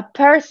 a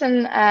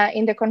person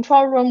in the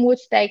control room would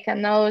take a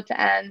note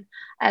and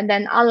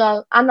then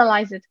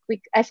analyze it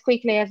as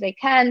quickly as they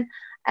can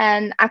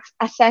and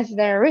assess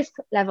their risk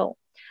level.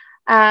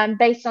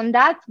 Based on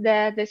that,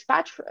 the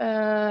dispatch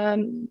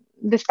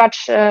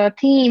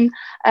team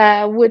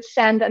would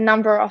send a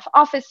number of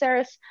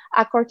officers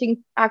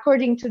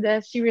according to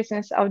the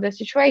seriousness of the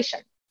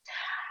situation.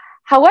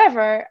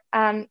 However,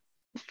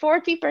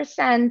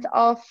 40%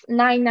 of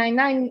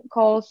 999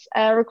 calls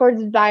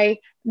recorded by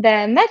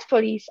the Met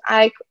Police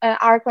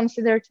are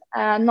considered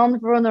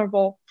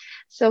non-vulnerable.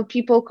 So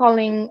people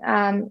calling,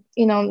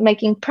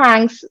 making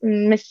pranks,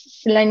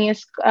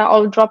 miscellaneous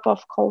or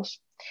drop-off calls.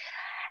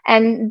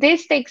 And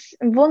this takes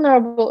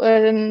valuable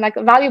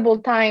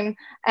time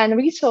and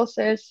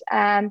resources,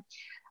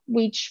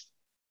 which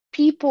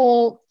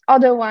people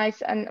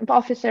otherwise and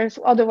officers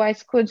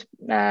otherwise could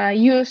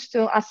use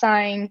to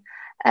assign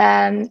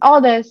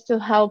others to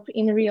help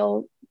in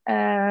real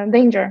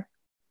danger.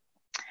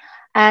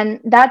 And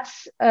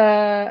that's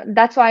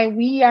why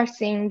we are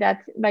seeing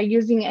that by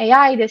using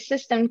AI, the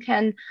system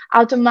can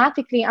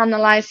automatically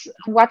analyze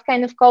what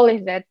kind of call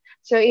is it.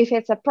 So if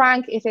it's a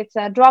prank, if it's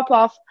a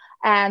drop-off,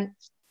 and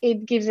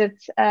it gives it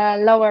a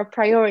lower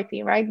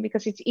priority, right?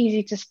 Because it's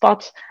easy to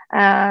spot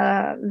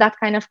that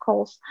kind of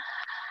calls.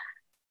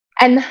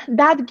 And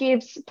that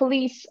gives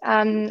police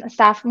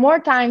staff more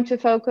time to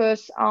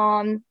focus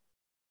on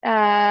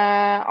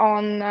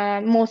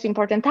most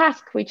important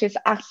task, which is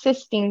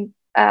assisting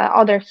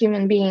other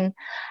human being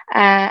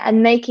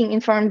and making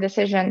informed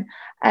decision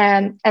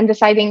and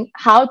deciding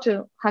how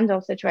to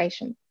handle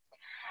situation.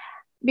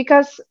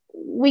 Because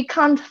we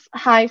can't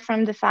hide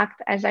from the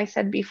fact, as I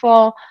said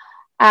before,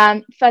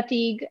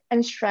 fatigue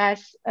and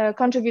stress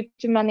contribute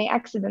to many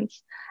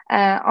accidents,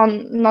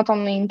 not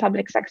only in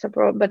public sector,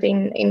 but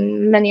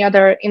in many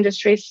other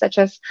industries, such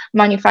as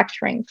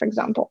manufacturing, for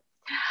example.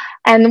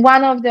 And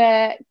one of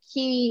the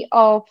key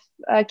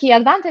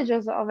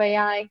advantages of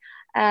AI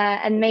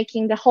and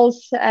making the whole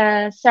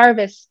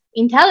service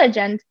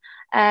intelligent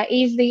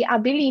is the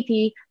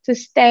ability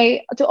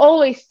to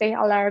always stay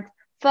alert,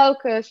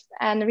 focused,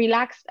 and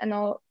relaxed at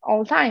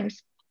all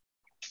times.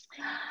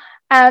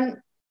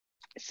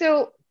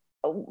 So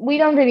we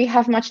don't really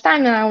have much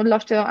time, and I would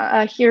love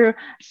to hear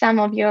some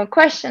of your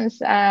questions.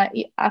 I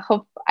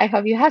hope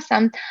you have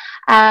some.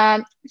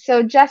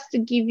 So just to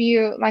give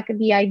you like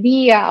the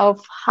idea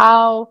of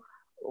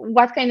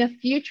what kind of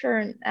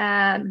future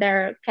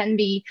there can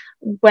be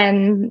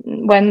when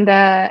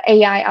the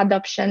AI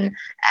adoption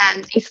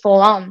is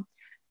full on.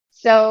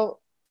 So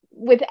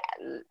with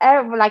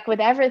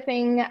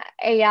everything,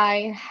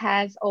 AI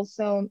has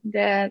also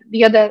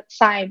the other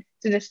side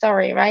to the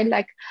story, right?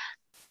 Like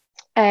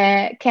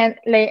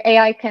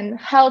AI can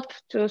help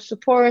to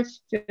support,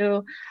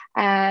 to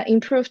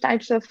improve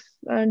types of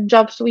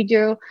jobs we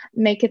do,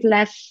 make it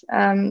less,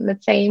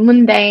 let's say,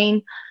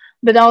 mundane.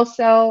 But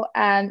also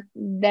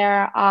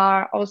there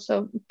are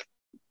also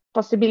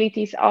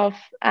possibilities of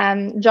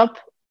job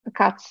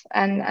cuts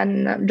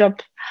and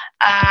job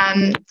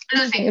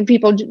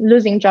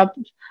losing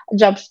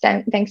jobs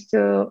thanks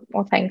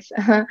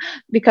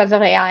because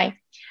of AI.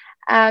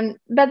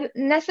 But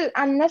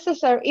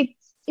unnecessary.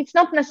 It's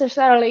not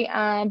necessarily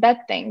a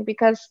bad thing,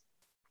 because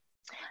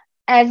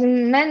as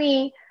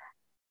many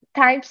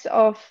types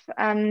of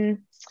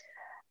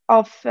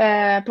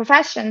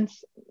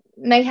professions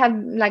may have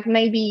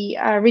maybe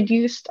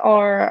reduced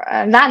or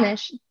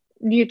vanished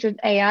due to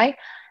AI,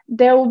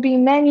 there will be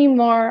many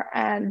more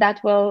that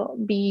will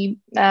be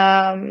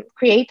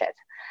created,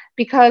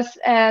 because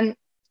in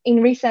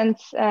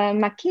recent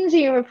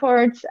McKinsey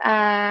reports,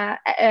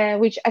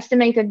 which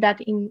estimated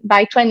that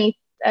by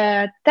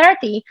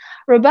 2030,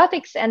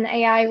 robotics and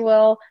AI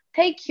will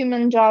take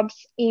human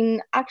jobs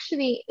in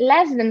actually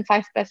less than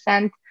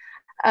 5%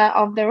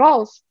 of the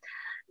roles.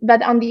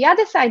 But on the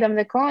other side of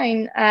the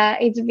coin,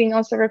 it's been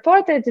also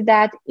reported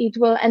that it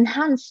will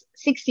enhance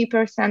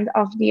 60%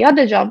 of the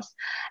other jobs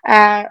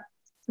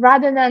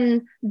rather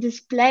than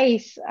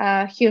displace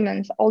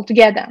humans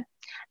altogether,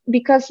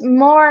 because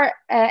more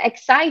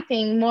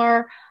exciting,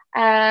 more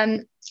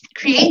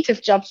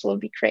creative jobs will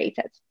be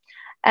created.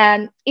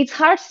 And it's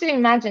hard to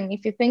imagine,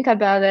 if you think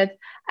about it,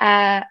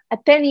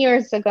 10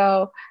 years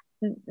ago,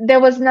 there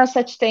was no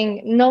such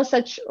thing, no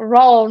such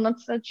role,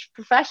 not such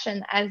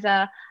profession as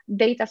a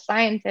data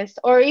scientist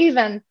or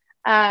even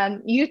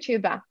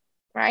YouTuber,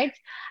 right?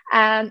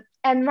 And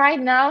right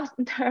now,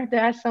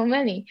 there are so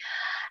many.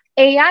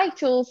 AI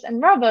tools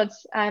and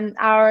robots and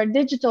our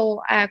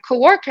digital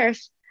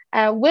co-workers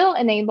will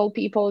enable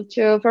people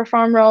to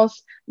perform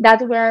roles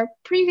that were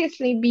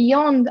previously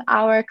beyond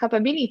our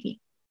capability.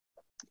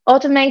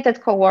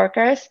 Automated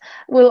coworkers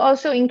will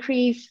also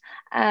increase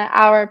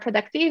our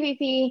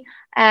productivity,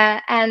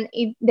 and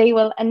they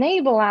will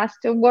enable us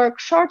to work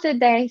shorter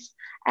days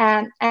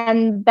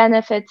and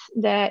benefit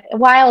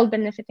while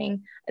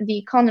benefiting the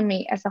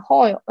economy as a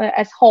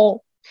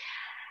whole.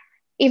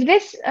 If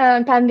this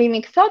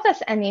pandemic taught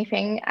us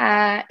anything,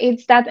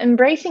 it's that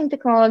embracing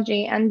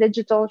technology and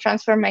digital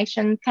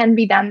transformation can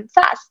be done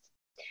fast.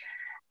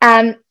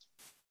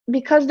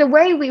 Because the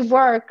way we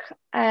work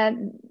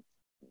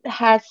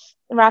has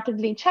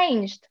rapidly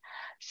changed.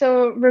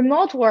 So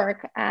remote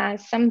work,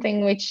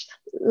 something which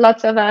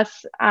lots of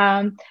us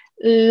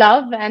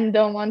love and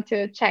don't want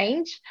to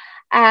change,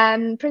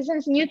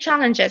 presents new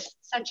challenges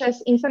such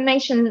as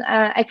information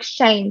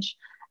exchange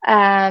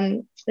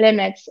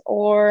limits,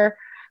 or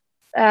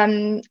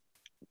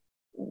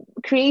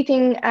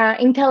creating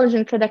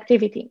intelligent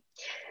productivity.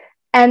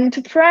 And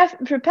to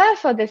prepare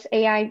for this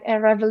AI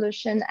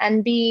revolution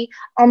and be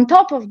on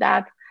top of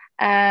that,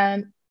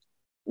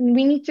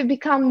 we need to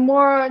become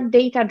more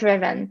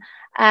data-driven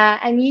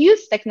and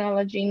use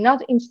technology,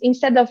 not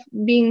instead of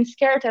being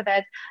scared of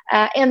it,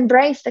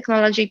 embrace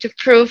technology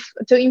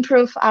to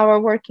improve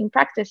our working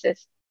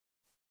practices.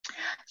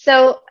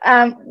 So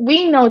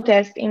we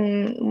noticed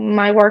in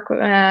my work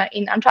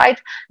in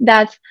Untried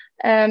that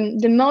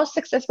the most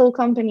successful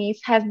companies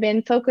have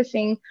been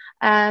focusing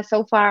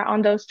so far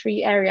on those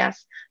three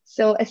areas.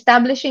 So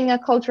establishing a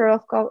culture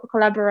of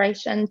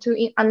collaboration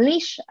to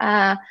unleash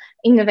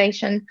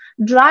innovation,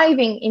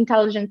 driving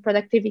intelligent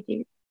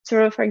productivity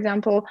through, for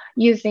example,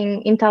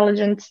 using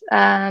intelligent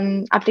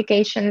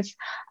applications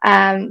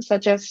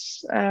such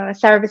as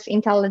service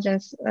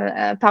intelligence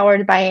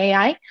powered by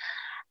AI,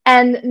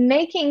 and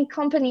making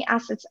company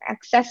assets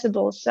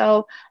accessible,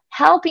 so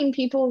helping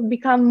people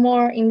become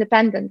more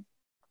independent.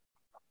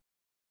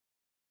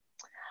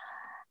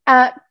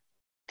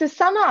 To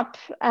sum up,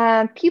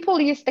 people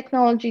use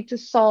technology to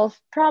solve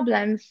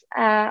problems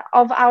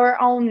of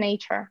our own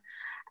nature,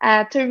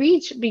 to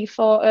reach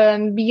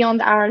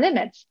beyond our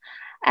limits.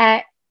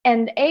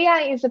 And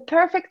AI is a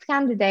perfect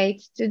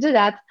candidate to do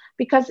that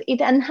because it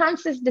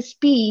enhances the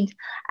speed,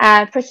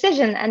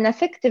 precision, and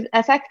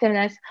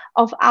effectiveness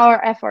of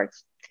our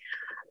efforts.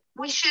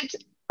 We should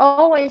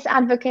always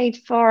advocate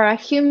for a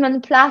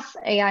human plus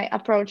AI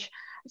approach.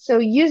 So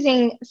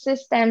using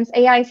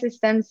AI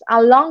systems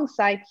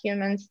alongside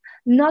humans,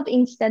 not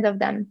instead of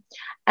them,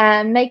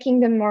 making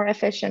them more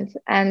efficient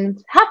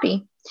and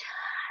happy.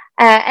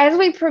 As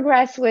we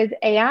progress with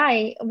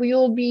AI, we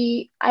will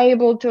be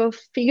able to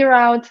figure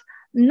out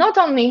not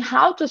only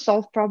how to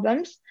solve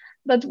problems,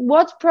 but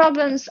what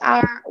problems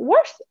are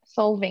worth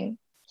solving.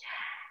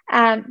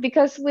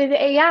 Because with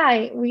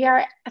AI, we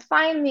are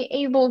finally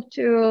able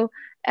to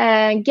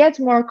get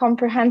more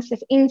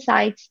comprehensive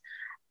insights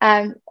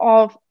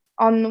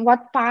on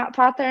what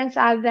patterns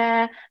are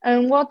there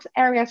and what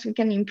areas we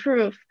can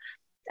improve.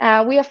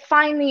 We are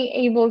finally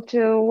able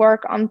to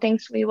work on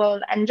things we will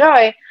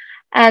enjoy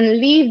and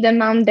leave the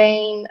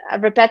mundane,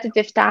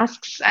 repetitive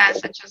tasks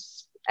such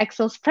as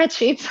Excel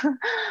spreadsheets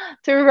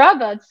to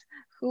robots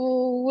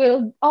who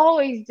will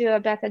always do a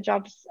better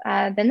job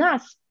than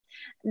us.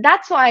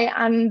 That's why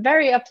I'm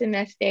very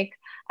optimistic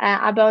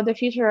about the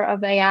future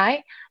of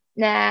AI.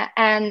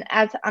 And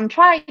at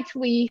Untried,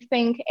 we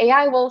think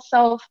AI will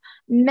solve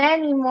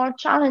many more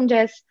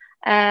challenges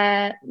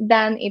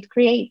than it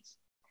creates.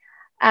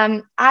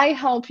 I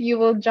hope you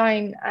will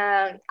join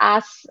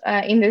us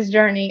in this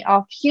journey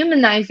of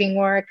humanizing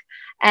work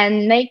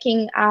and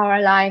making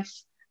our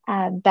lives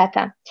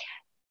better.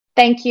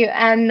 Thank you.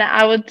 And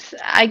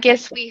I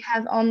guess we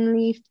have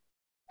only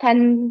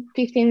 10,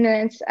 15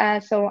 minutes,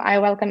 so I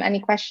welcome any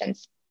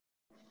questions.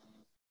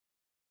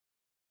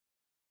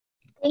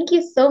 Thank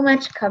you so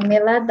much,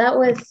 Kamila. That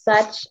was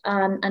such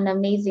an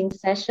amazing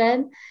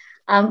session.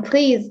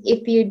 Please,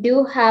 if you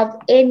do have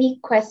any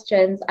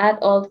questions at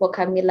all for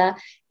Kamila,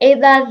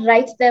 either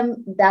write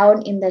them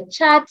down in the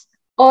chat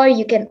or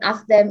you can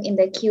ask them in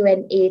the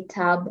Q&A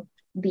tab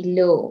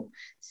below.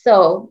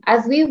 So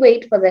as we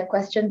wait for the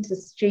question to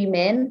stream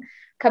in,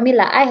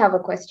 Kamila, I have a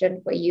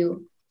question for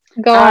you.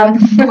 Go on.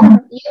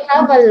 You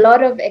have a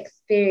lot of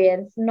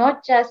experience,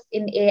 not just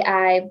in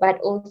AI,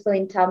 but also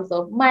in terms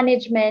of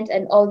management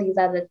and all these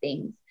other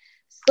things.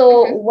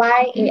 So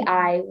why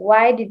AI?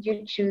 Why did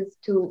you choose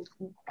to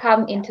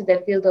come into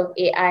the field of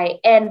AI,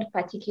 and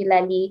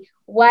particularly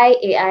why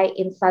AI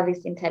in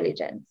service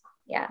intelligence?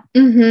 Yeah.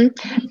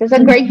 That's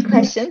a great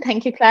question.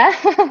 Thank you, Claire.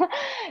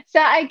 So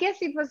I guess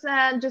it was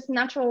just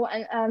natural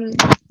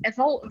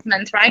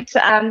evolvement, right?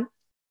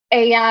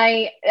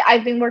 AI,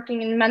 I've been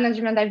working in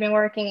management, I've been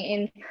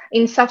working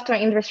in software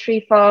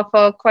industry for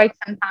quite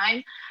some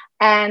time.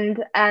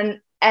 And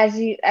as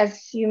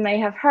you may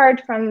have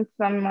heard from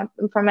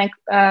my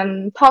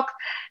talk,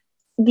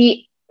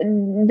 the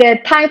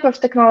type of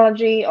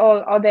technology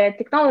or the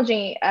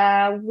technology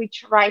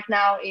which right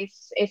now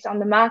is on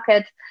the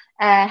market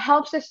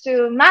helps us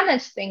to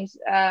manage things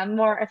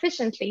more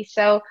efficiently.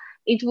 So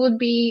it would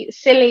be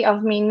silly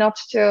of me not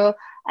to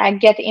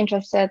get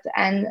interested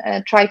and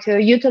try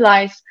to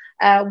utilize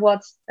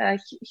what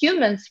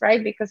humans,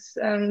 right? Because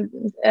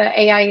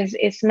AI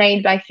is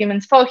made by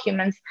humans for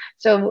humans.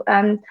 So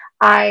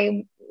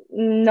I,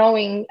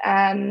 knowing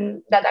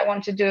that I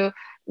want to do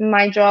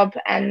my job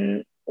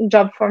and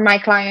job for my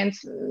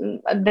clients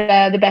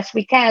the best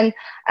we can,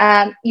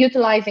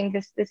 utilizing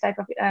this type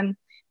of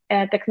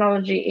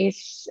technology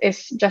is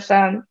just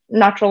a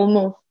natural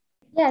move.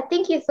 Yeah,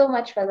 thank you so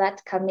much for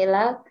that,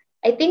 Kamila.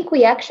 I think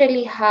we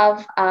actually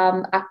have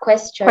a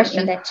question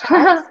in the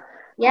chat.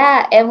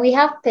 Yeah, and we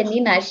have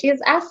Penina.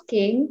 She's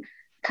asking,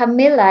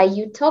 Kamila,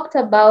 you talked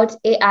about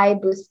AI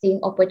boosting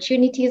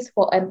opportunities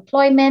for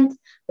employment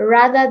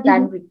rather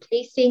than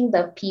replacing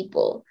the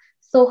people.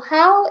 So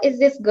how is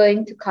this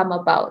going to come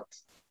about?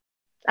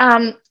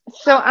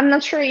 So I'm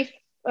not sure if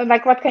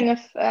like what kind of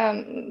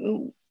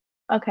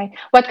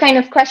what kind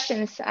of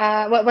questions,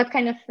 what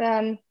kind of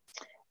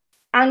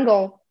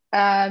angle,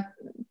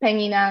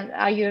 Penina,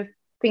 are you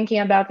thinking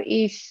about?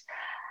 Is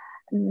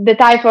the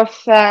type of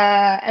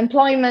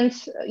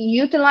employment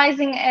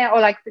utilizing or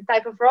like the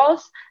type of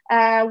roles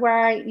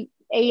where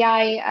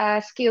AI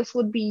skills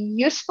would be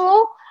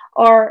useful?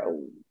 Or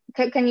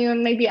can you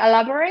maybe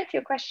elaborate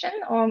your question,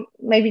 or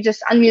maybe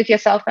just unmute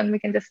yourself and we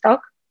can just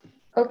talk?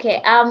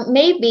 Okay,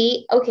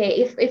 maybe,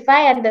 okay, if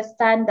I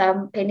understand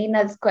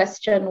Penina's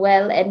question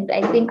well, and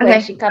I think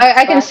when she comes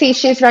I can back, see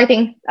she's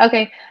writing.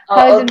 Okay.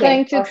 How is it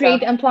going to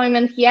create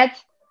employment yet?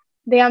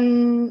 They are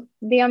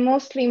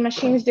mostly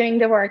machines doing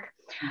the work.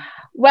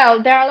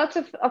 Well, there are lots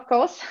of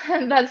course,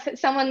 but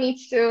someone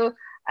needs to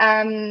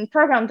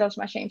program those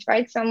machines,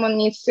 right? Someone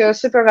needs to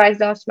supervise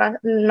those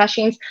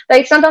machines. But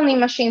it's not only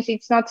machines.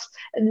 It's not.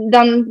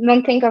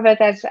 Don't think of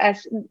it as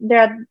there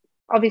are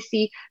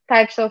obviously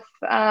types of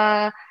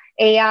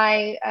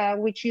AI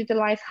which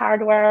utilize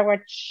hardware,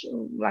 which,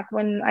 like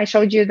when I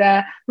showed you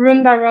the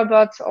Roomba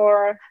robots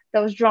or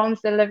those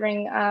drones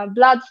delivering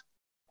blood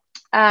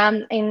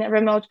in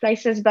remote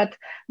places. But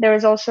there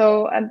is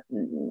also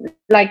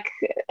like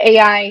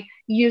AI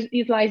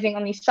utilizing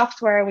only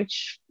software,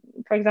 which,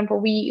 for example,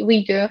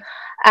 we do,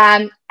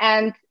 and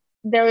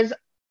there is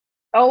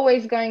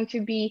always going to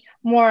be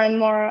more and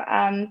more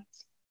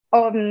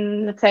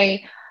let's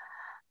say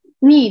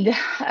need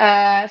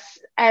as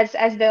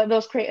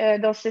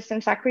those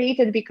systems are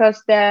created,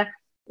 because the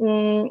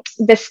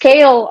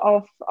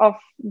scale of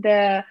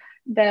the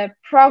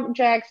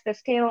projects, the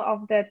scale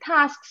of the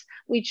tasks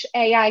which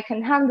AI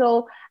can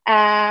handle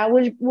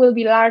will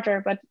be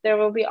larger. But there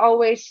will be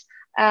always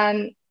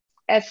as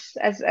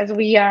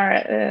we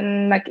are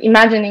like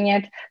imagining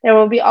it, there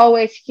will be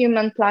always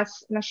human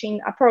plus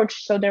machine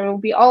approach. So there will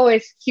be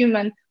always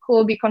human who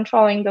will be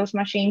controlling those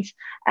machines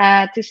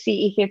to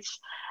see if it's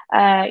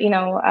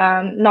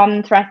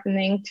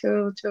non-threatening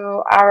to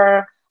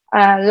our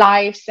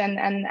lives,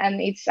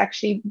 and it's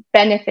actually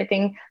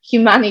benefiting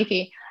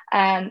humanity,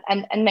 and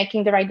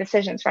making the right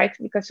decisions, right?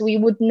 Because we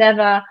would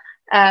never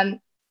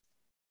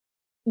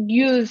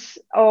use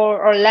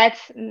or let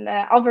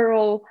the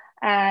overall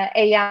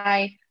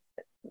AI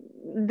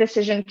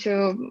decision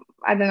to,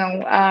 I don't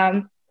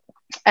know,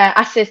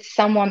 assist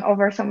someone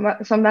over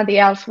somebody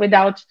else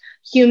without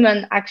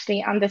human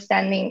actually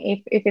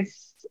understanding if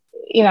it's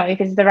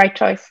if it's the right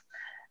choice.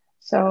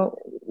 So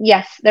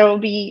yes, there will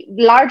be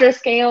larger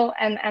scale,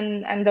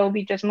 and there will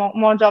be just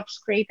more jobs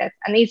created,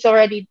 and it's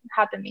already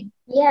happening.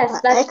 Yes,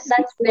 that's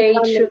very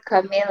true,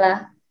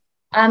 Kamila.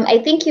 I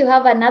think you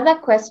have another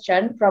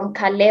question from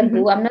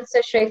Kalebu. I'm not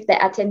so sure if the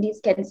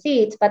attendees can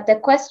see it, but the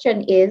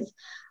question is,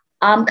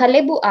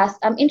 Kalebu asked,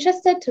 I'm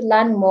interested to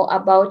learn more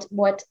about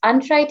what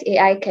Android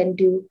AI can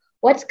do.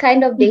 What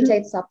kind of data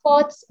it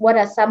supports? What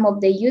are some of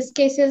the use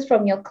cases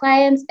from your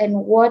clients, and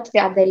what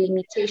are the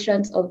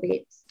limitations of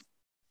it?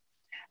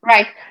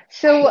 Right.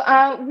 So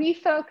we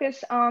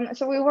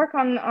work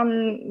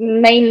on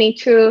mainly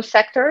two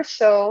sectors.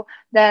 So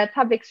the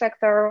public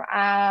sector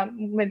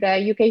with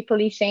the UK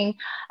policing,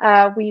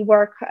 we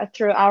work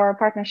through our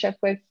partnership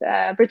with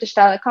British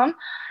Telecom.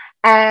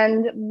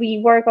 And we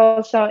work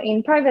also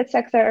in private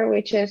sector,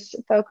 which is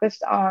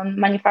focused on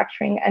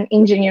manufacturing and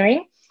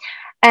engineering.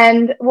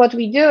 And what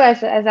we do,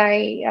 as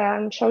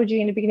I showed you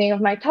in the beginning of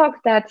my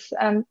talk, that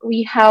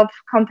we help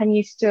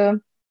companies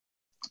to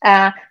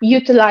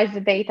utilize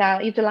the data,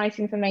 utilize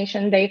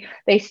information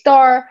they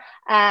store,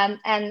 and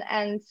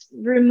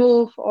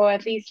remove, or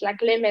at least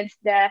like limit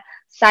the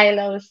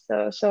silos.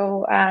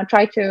 So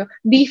try to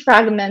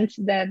defragment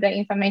the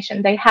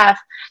information they have.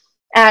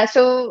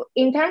 So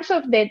in terms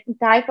of the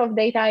type of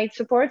data it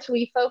supports,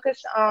 we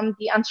focus on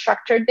the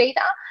unstructured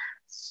data.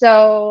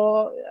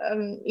 So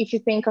if you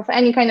think of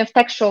any kind of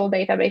textual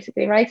data,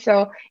 basically, right?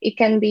 So it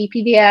can be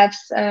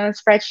PDFs,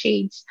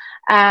 spreadsheets,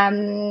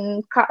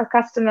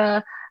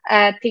 customer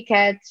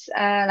tickets,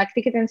 like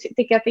ticketing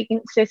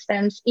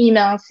systems,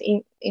 emails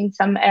in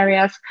some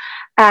areas.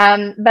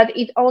 But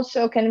it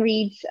also can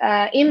read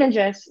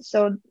images.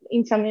 So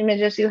in some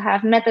images you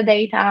have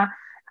metadata.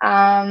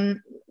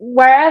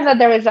 Wherever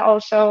there is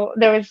some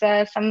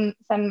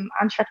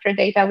unstructured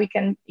data, we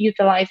can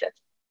utilize it.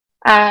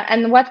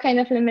 and what kind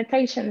of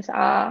limitations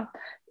are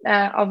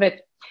of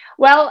it?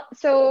 Well,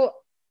 so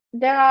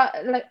there are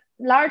like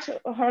large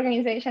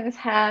organizations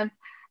have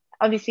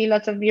obviously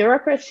lots of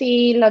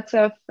bureaucracy, lots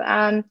of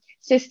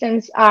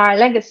systems are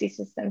legacy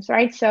systems,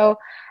 right? So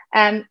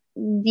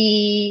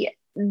the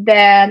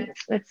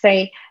let's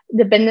say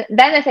the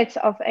benefits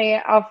of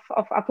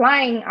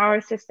applying our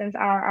systems,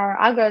 our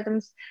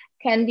algorithms,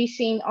 can be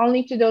seen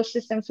only to those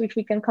systems which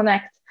we can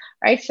connect,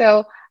 right?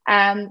 So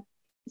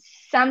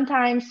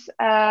sometimes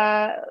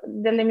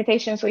the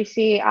limitations we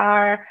see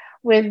are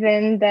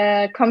within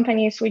the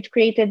companies which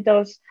created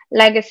those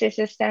legacy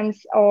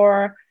systems,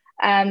 or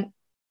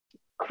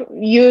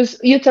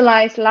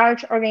utilize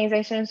large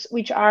organizations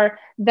which are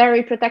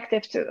very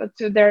protective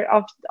to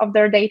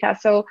their data.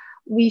 So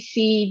we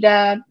see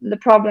the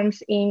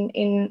problems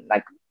in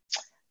like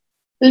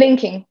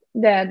linking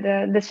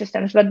the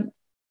systems. But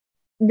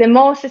the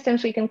more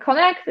systems we can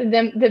connect,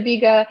 the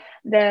bigger,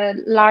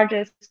 the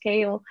larger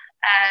scale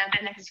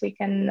benefits we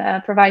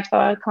can provide for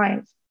our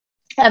clients.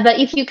 But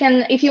if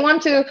you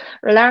want to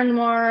learn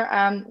more,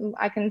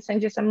 I can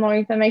send you some more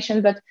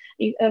information, but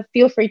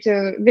feel free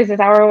to visit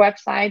our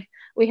website.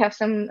 We have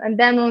some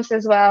demos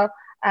as well.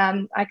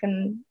 I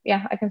can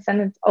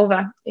send it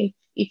over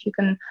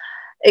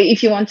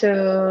if you want to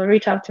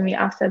reach out to me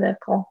after the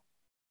call.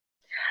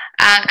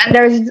 And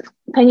there's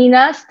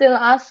Penina still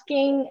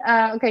asking,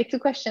 okay, 2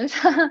 questions.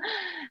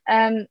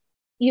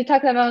 You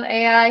talked about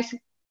AI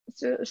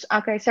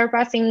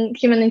surpassing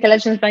human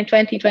intelligence by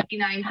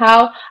 2029.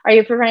 How are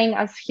you preparing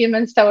as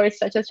humans towards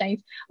such a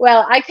change?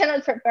 Well, I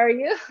cannot prepare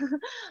you,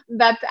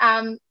 but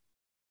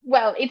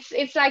well,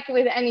 it's like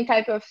with any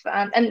type of,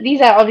 and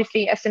these are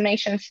obviously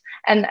estimations,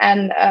 and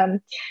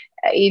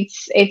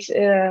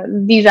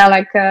these are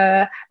like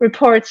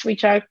reports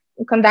which are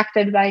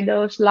conducted by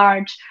those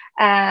large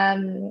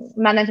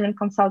management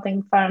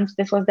consulting firms.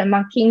 This was the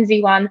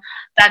McKinsey one.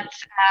 That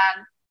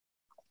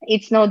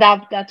it's no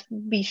doubt that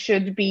we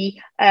should be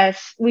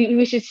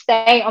we should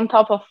stay on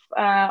top of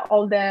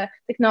all the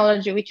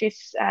technology which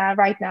is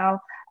right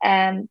now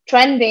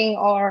trending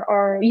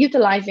or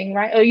utilizing,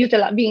 right, or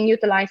being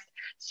utilized.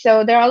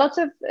 So there are lots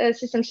of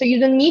systems. So you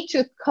don't need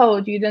to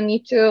code. You don't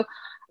need to,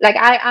 like,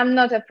 I'm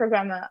not a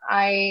programmer.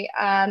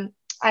 I'm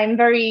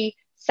very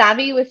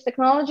savvy with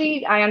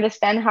technology. I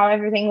understand how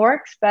everything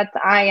works, but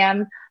I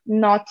am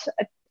not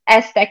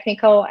as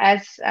technical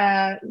as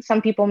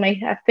some people may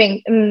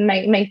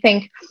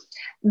think.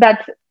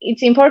 But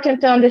it's important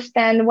to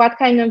understand what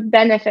kind of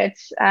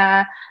benefits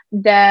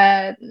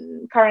the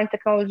current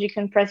technology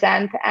can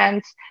present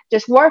and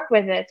just work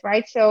with it,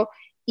 right? So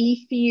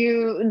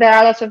there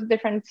are lots of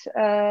different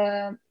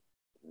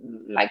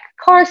like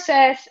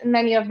courses,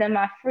 many of them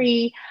are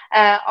free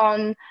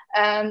on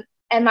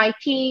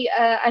MIT,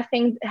 I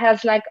think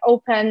has like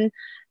open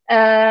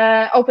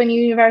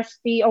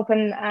university,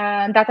 open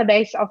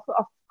database of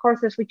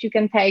courses which you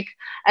can take,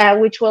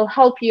 which will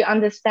help you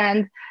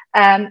understand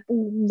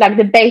like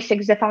the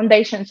basics, the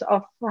foundations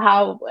of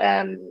how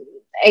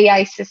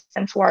AI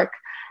systems work.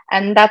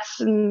 And that's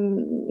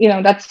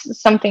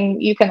that's something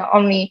you can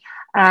only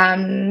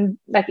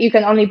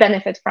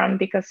benefit from,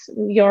 because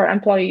your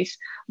employees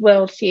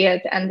will see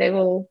it and they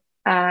will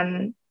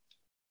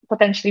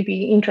potentially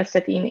be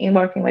interested in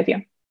working with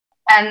you.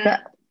 And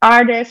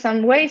are there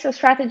some ways or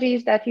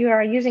strategies that you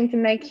are using to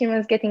make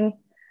humans getting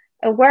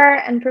aware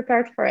and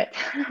prepared for it?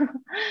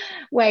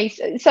 Ways.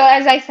 So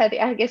as I said,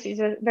 I guess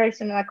it's a very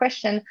similar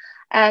question.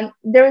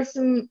 There is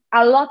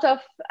a lot of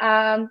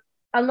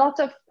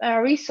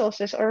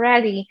resources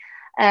already,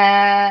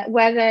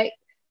 whether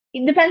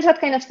it depends what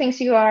kind of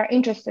things you are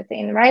interested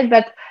in, right?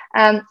 But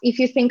if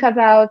you think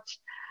about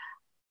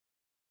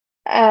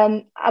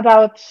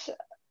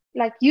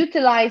like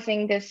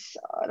utilizing this,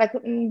 like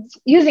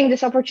using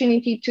this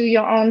opportunity to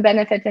your own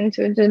benefit and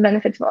to the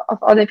benefit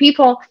of other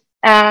people,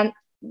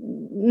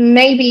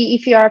 maybe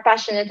if you are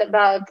passionate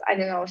about, I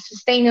don't know,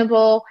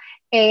 sustainable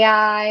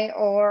AI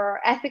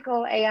or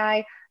ethical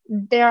AI,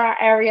 there are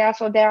areas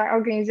or there are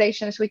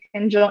organizations you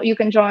can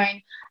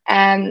join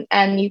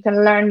and you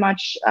can learn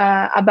much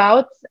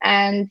about,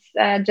 and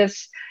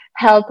just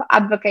help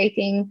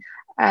advocating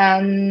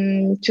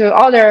to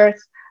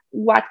others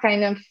what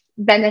kind of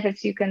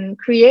benefits you can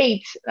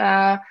create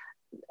on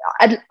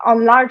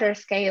larger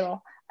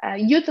scale,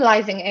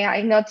 utilizing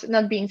AI,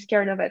 not being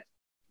scared of it.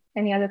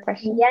 Any other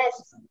questions?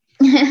 Yes.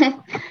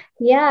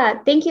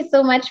 Yeah, thank you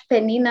so much,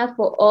 Penina,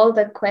 for all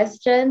the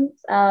questions.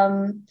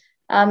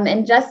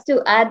 And just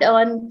to add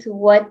on to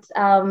what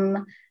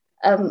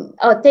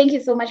thank you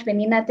so much,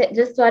 Penina.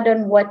 Just to add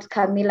on what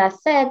Kamila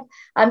said,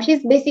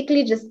 she's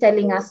basically just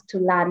telling us to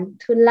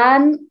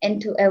learn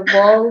and to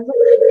evolve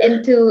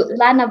and to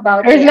learn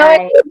about There's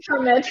AI.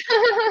 No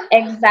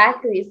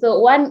Exactly. So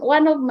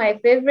one of my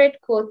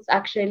favorite quotes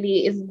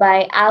actually is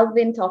by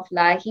Alvin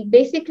Toffler. He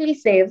basically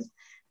says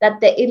that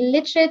the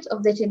illiterate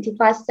of the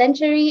 21st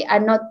century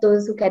are not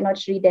those who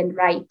cannot read and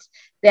write.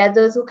 They are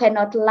those who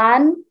cannot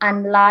learn,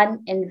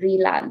 unlearn, and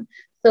relearn.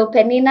 So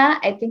Penina,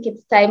 I think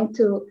it's time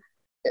to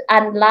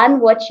unlearn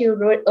what you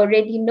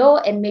already know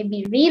and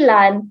maybe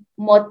relearn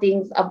more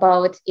things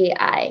about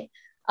AI.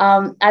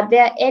 Are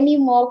there any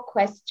more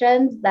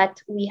questions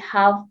that we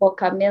have for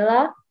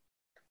Kamila?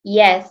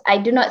 Yes, I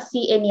do not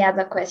see any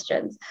other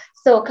questions.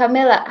 So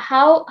Kamila,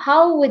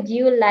 how would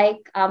you like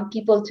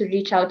people to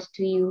reach out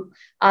to you?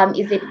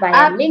 Is it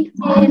via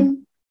LinkedIn?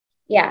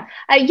 Yeah.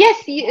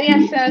 Yes.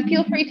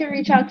 Feel free to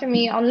reach out to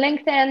me on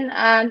LinkedIn.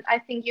 I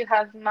think you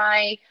have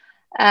my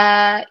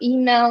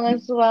email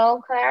as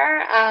well,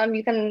 Claire.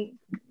 You can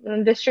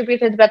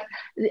distribute it, but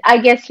I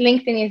guess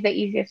LinkedIn is the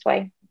easiest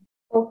way.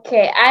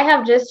 Okay, I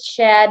have just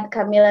shared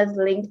Kamila's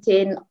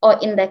LinkedIn or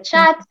in the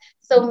chat,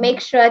 so make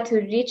sure to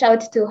reach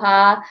out to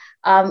her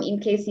in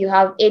case you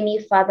have any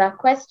further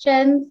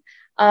questions.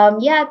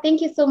 Yeah,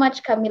 thank you so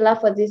much, Kamila,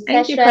 for this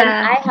session.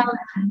 I have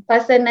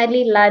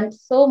personally learned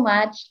so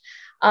much.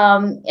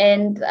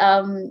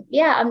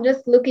 Yeah, I'm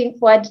just looking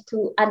forward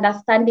to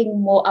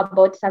understanding more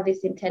about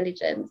service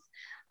intelligence.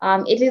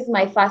 It is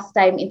my first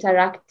time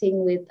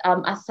interacting with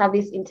a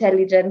service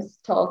intelligence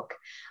talk.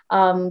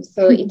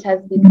 So it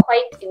has been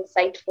quite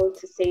insightful,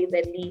 to say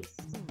the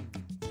least.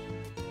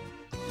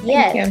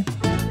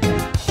 Yes.